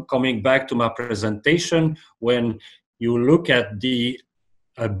from coming back to my presentation when you look at the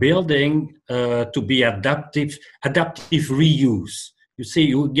building to be adaptive reuse. You see,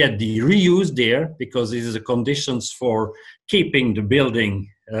 you get the reuse there because these are the conditions for keeping the building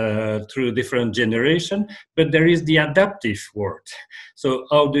through different generation, but there is the adaptive word. So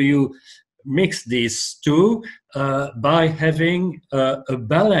how do you mix these two by having a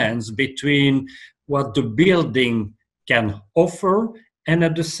balance between what the building can offer and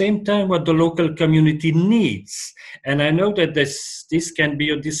at the same time what the local community needs? And I know that this can be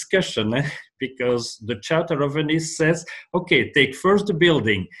a discussion because the Charter of Venice says, okay, take first the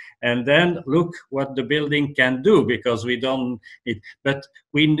building and then look what the building can do, because we don't need, but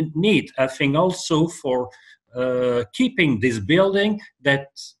we need, I think, also for keeping this building, that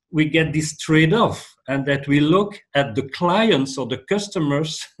we get this trade-off and that we look at the clients or the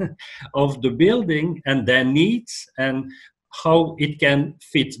customers of the building and their needs and how it can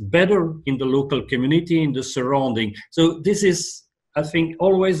fit better in the local community, in the surrounding. So this is, I think,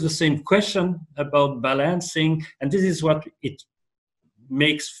 always the same question about balancing, and this is what it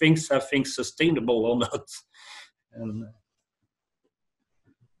makes things, I think, sustainable or not. And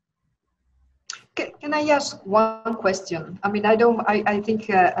can I ask one question? I mean, I think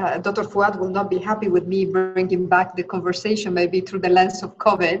Dr. Fouad will not be happy with me bringing back the conversation maybe through the lens of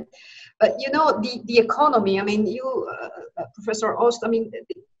COVID. But, you know, the economy, I mean, Professor Ost, I mean,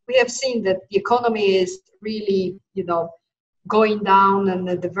 we have seen that the economy is really, you know, going down and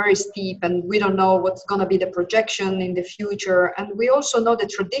the very steep, and we don't know what's going to be the projection in the future. And we also know that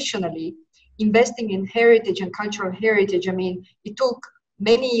traditionally investing in heritage and cultural heritage, I mean, it took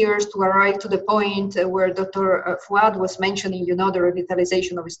many years to arrive to the point where Dr. Fouad was mentioning, you know, the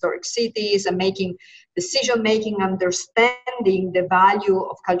revitalization of historic cities and making decision-making, understanding the value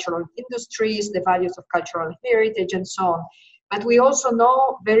of cultural industries, the values of cultural heritage, and so on. But we also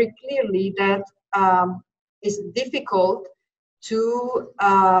know very clearly that it's difficult to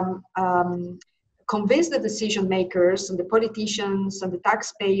convince the decision makers and the politicians and the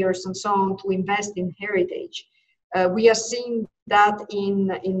taxpayers and so on to invest in heritage. We are seeing that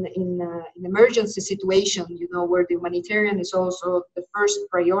in emergency situation, you know, where the humanitarian is also the first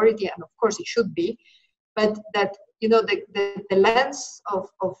priority, and of course it should be, but that, you know, the lens of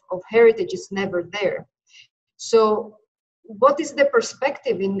heritage is never there. So what is the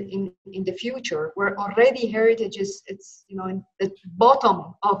perspective in the future, where already heritage is, it's, you know, in the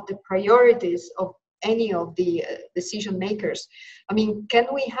bottom of the priorities of any of the decision makers? I mean, can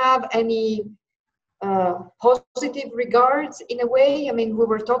we have any positive regards in a way? I mean, we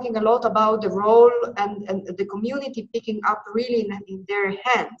were talking a lot about the role and the community picking up really in their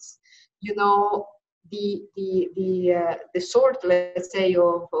hands, you know, the sort, let's say,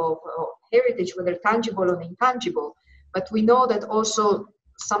 of heritage, whether tangible or intangible. But we know that also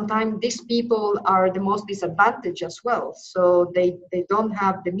sometimes these people are the most disadvantaged as well. So they don't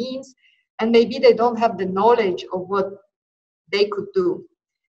have the means, and maybe they don't have the knowledge of what they could do.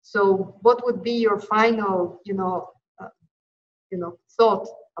 So what would be your final, thought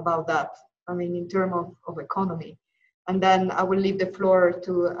about that? I mean, in terms of economy. And then I will leave the floor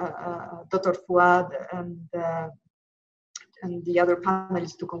to Dr. Fouad and the other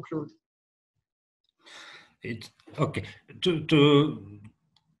panelists to conclude. Okay.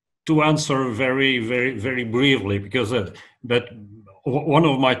 To answer very, very, very briefly, because but one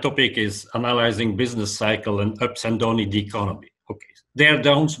of my topic is analyzing business cycle and ups and downs in the economy. Okay, there are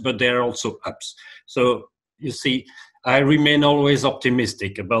downs, but there are also ups. So you see, I remain always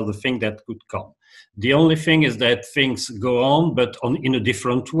optimistic about the thing that could come. The only thing is that things go on, but in a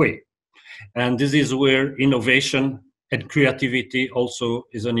different way. And this is where innovation and creativity also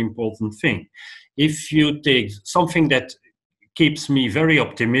is an important thing. If you take something that keeps me very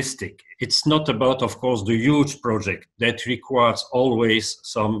optimistic. It's not about, of course, the huge project that requires always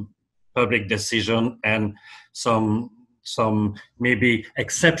some public decision and some maybe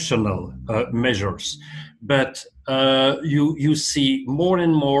exceptional measures. But you see more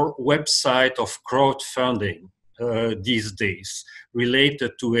and more websites of crowdfunding these days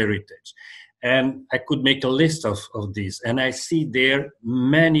related to heritage. And I could make a list of these. And I see there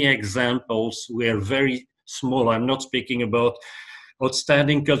many examples where very small, I'm not speaking about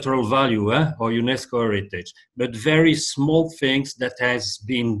outstanding cultural value or UNESCO heritage, but very small things that has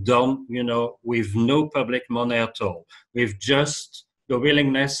been done, with no public money at all, with just the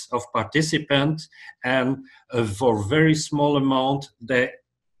willingness of participants, and for very small amount, they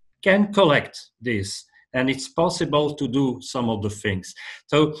can collect this. And it's possible to do some of the things.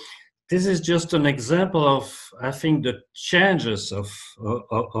 So this is just an example of, I think, the changes of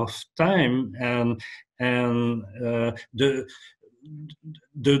time and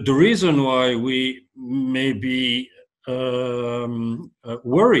the reason why we may be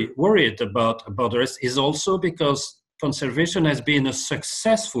worried about the rest is also because conservation has been a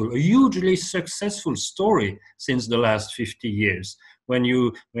hugely successful story since the last 50 years. When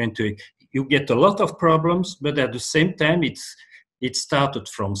you went to it, you get a lot of problems, but at the same time, it started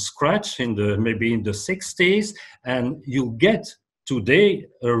from scratch maybe in the 60s, and you get today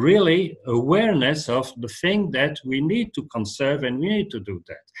a really awareness of the thing that we need to conserve, and we need to do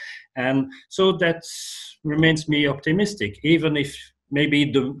that. And so that remains me optimistic, even if maybe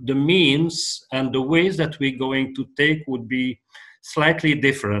the means and the ways that we're going to take would be slightly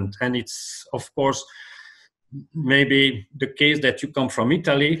different. And it's, of course, maybe the case that you come from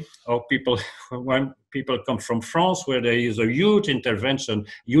Italy, or when people come from France, where there is a huge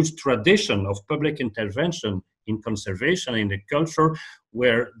tradition of public intervention in conservation, in the culture,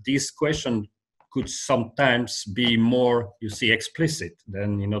 where this question could sometimes be more, explicit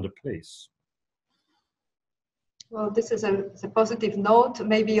than in other places. Well, this is a positive note.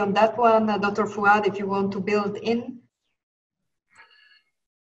 Maybe on that one, Dr. Fouad, if you want to build in.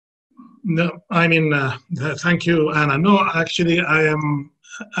 No, I mean, thank you, Anna. No, actually, I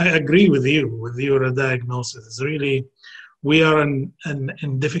agree with you, with your diagnosis. It's really, we are in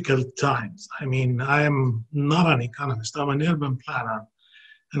difficult times. I mean, I am not an economist. I'm an urban planner,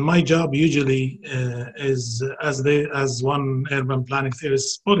 and my job usually is, as one urban planning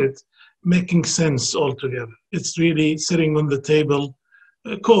theorist put it, making sense altogether. It's really sitting on the table,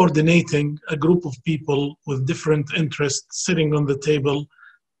 coordinating a group of people with different interests, sitting on the table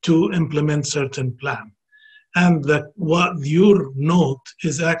to implement certain plan. And what your note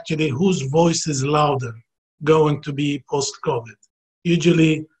is actually whose voice is louder going to be post-COVID.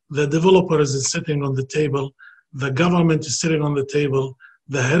 Usually the developers is sitting on the table, the government is sitting on the table,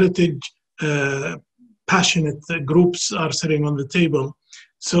 the heritage passionate groups are sitting on the table.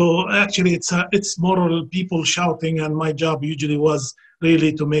 So actually it's more people shouting, and my job usually was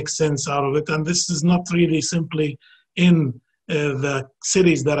really to make sense out of it. And this is not really simply in the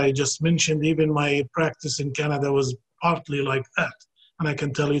cities that I just mentioned. Even my practice in Canada was partly like that. And I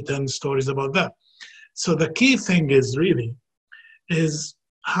can tell you 10 stories about that. So the key thing is really, is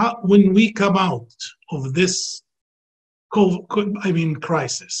how, when we come out of this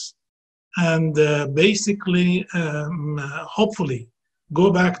crisis, and basically, hopefully, go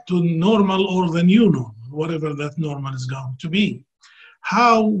back to normal or the new normal, whatever that normal is going to be,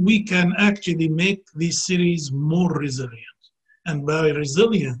 how we can actually make these cities more resilient. And by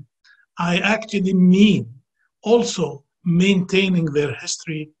resilient, I actually mean also maintaining their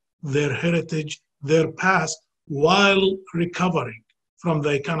history, their heritage, their past, while recovering from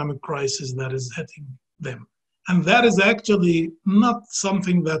the economic crisis that is hitting them. And that is actually not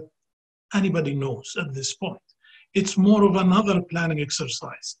something that anybody knows at this point. It's more of another planning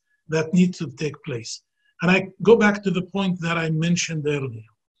exercise that needs to take place. And I go back to the point that I mentioned earlier,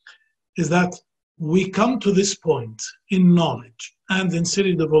 is that we come to this point in knowledge and in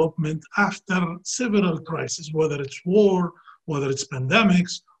city development after several crises, whether it's war, whether it's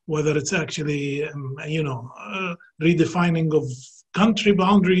pandemics, whether it's actually, redefining of country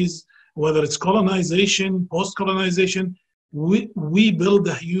boundaries, whether it's colonization, post-colonization. We build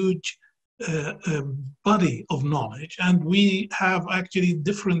a huge body of knowledge, and we have actually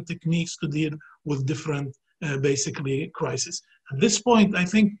different techniques to deal with different, basically, crises. At this point, I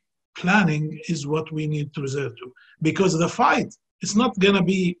think planning is what we need to resort to, because the fight is not going to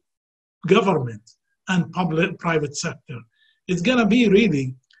be government and private sector. It's going to be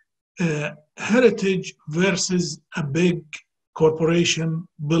really heritage versus a big corporation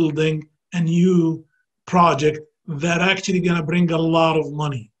building a new project that actually going to bring a lot of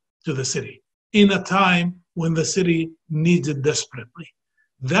money to the city in a time when the city needs it desperately.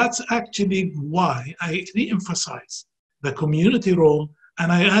 That's actually why I re-emphasize the community role,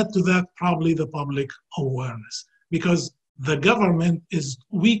 and I add to that probably the public awareness, because the government is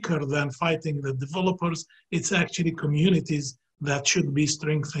weaker than fighting the developers. It's actually communities that should be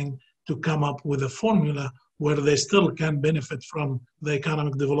strengthened to come up with a formula where they still can benefit from the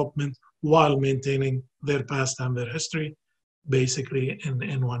economic development while maintaining their past and their history, basically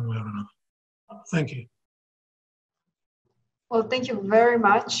in one way or another. Thank you. Well, thank you very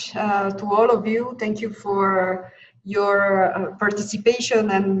much to all of you. Thank you for your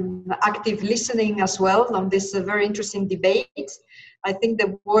participation and active listening as well on this very interesting debate. I think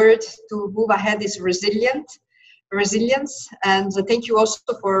the word to move ahead is resilience. And thank you also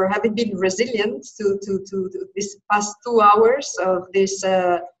for having been resilient to this past 2 hours of this,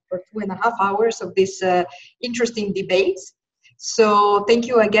 or 2.5 hours of this interesting debate. So thank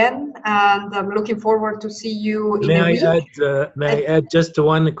you again, and I'm looking forward to see you in a week. May I add just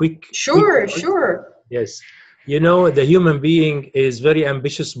one quick? Sure, quick sure. Yes. You know, the human being is very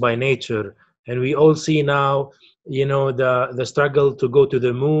ambitious by nature, and we all see now, you know, the struggle to go to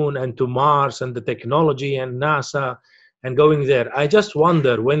the moon and to Mars, and the technology and NASA and going there. I just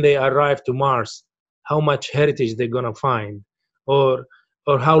wonder when they arrive to Mars, how much heritage they're gonna find, or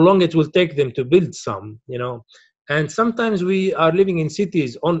how long it will take them to build some, you know. And sometimes we are living in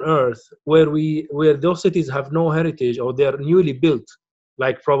cities on Earth where those cities have no heritage, or they're newly built,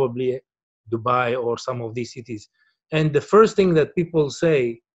 like probably Dubai or some of these cities. And the first thing that people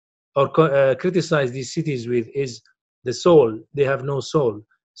say or criticize these cities with is the soul. They have no soul.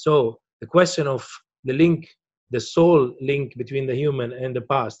 So the question of the link, the soul link between the human and the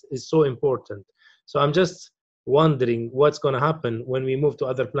past is so important. So I'm just wondering what's going to happen when we move to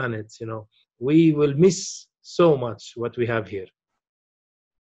other planets. You know, we will miss so much what we have here.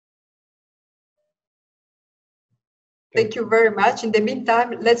 Thank you very much. In the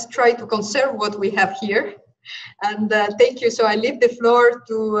meantime, let's try to conserve what we have here. And thank you. So I leave the floor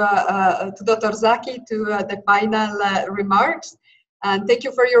to Dr. Zaki to the final remarks. And thank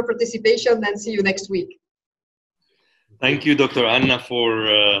you for your participation, and see you next week. Thank you, Dr. Anna, for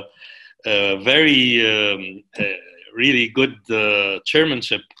very really good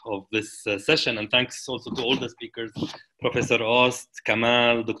chairmanship of this session. And thanks also to all the speakers, Professor Ost,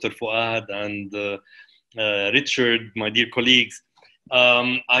 Kamal, Dr. Fuad, and Richard, my dear colleagues.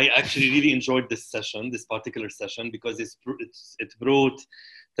 I actually really enjoyed this session, this particular session, because it brought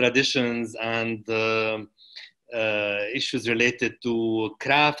traditions and issues related to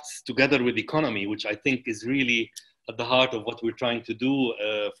crafts together with economy, which I think is really at the heart of what we're trying to do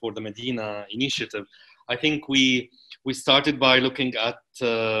for the Medina initiative. I think we started by looking at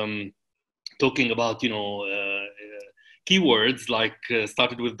talking about, you know, keywords, like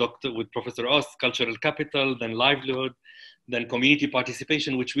started with Professor Ost, cultural capital, then livelihood, then community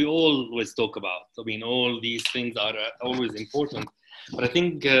participation, which we always talk about. I mean, all these things are always important. But I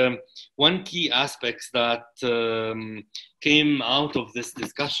think one key aspect that came out of this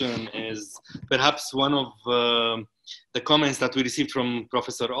discussion is perhaps one of the comments that we received from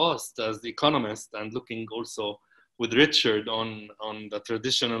Professor Ost as the economist, and looking also with Richard on the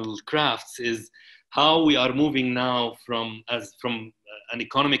traditional crafts, is how we are moving now from an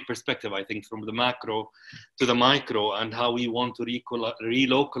economic perspective, I think, from the macro to the micro, and how we want to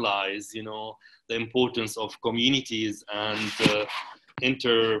relocalize, you know, the importance of communities and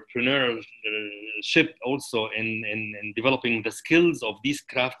entrepreneurship also in developing the skills of these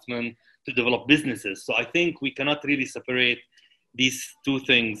craftsmen to develop businesses. So I think we cannot really separate these two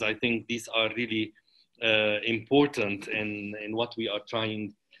things. I think these are really important in what we are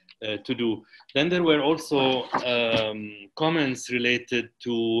trying to do. Then there were also comments related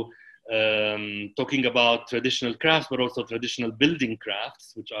to talking about traditional crafts, but also traditional building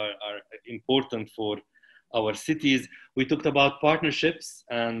crafts, which are important for our cities. We talked about partnerships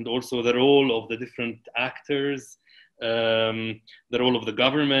and also the role of the different actors, the role of the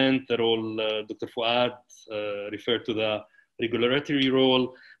government, the role Dr. Fuad referred to the regulatory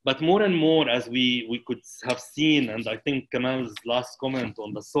role. But more and more, as we could have seen, and I think Kamal's last comment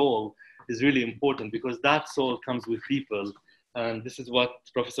on the soul is really important, because that soul comes with people. And this is what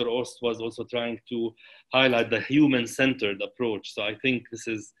Professor Ost was also trying to highlight, the human-centered approach. So I think this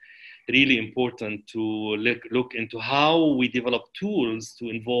is really important to look into how we develop tools to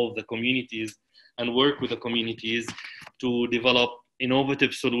involve the communities and work with the communities to develop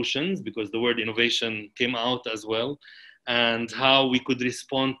innovative solutions, because the word innovation came out as well, and how we could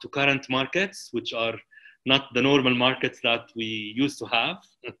respond to current markets, which are not the normal markets that we used to have.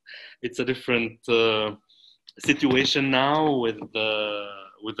 It's a different situation now with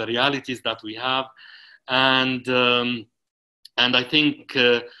the realities that we have, and I think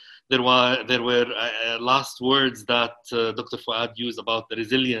there were last words that Dr. Fouad used about the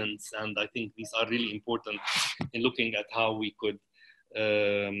resilience, and I think these are really important in looking at how we could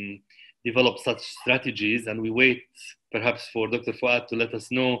develop such strategies. And we wait perhaps for Dr. Fouad to let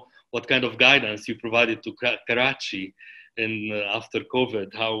us know what kind of guidance you provided to Karachi after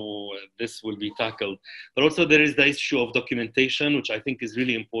COVID, how this will be tackled. But also there is the issue of documentation, which I think is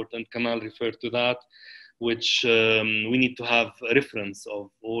really important. Kamal referred to that, which we need to have a reference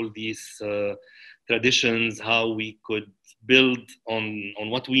of all these traditions, how we could build on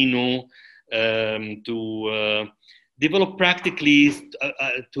what we know to develop practically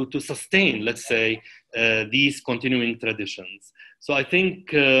to sustain, let's say, these continuing traditions. So I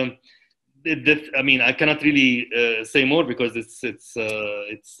think, I mean, I cannot really say more because it's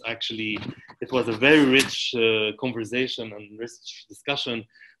actually, it was a very rich conversation and rich discussion.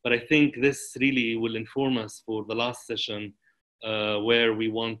 But I think this really will inform us for the last session, where we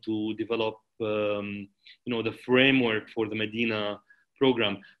want to develop, you know, the framework for the Medina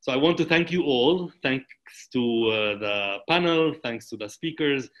program. So I want to thank you all. Thanks to the panel, thanks to the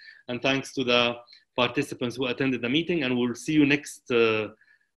speakers, and thanks to the participants who attended the meeting. And we'll see you next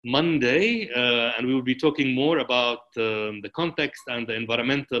Monday, and we will be talking more about the context and the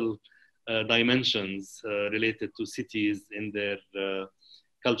environmental dimensions related to cities in their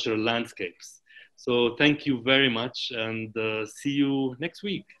cultural landscapes. So thank you very much, and see you next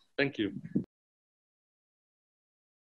week. Thank you.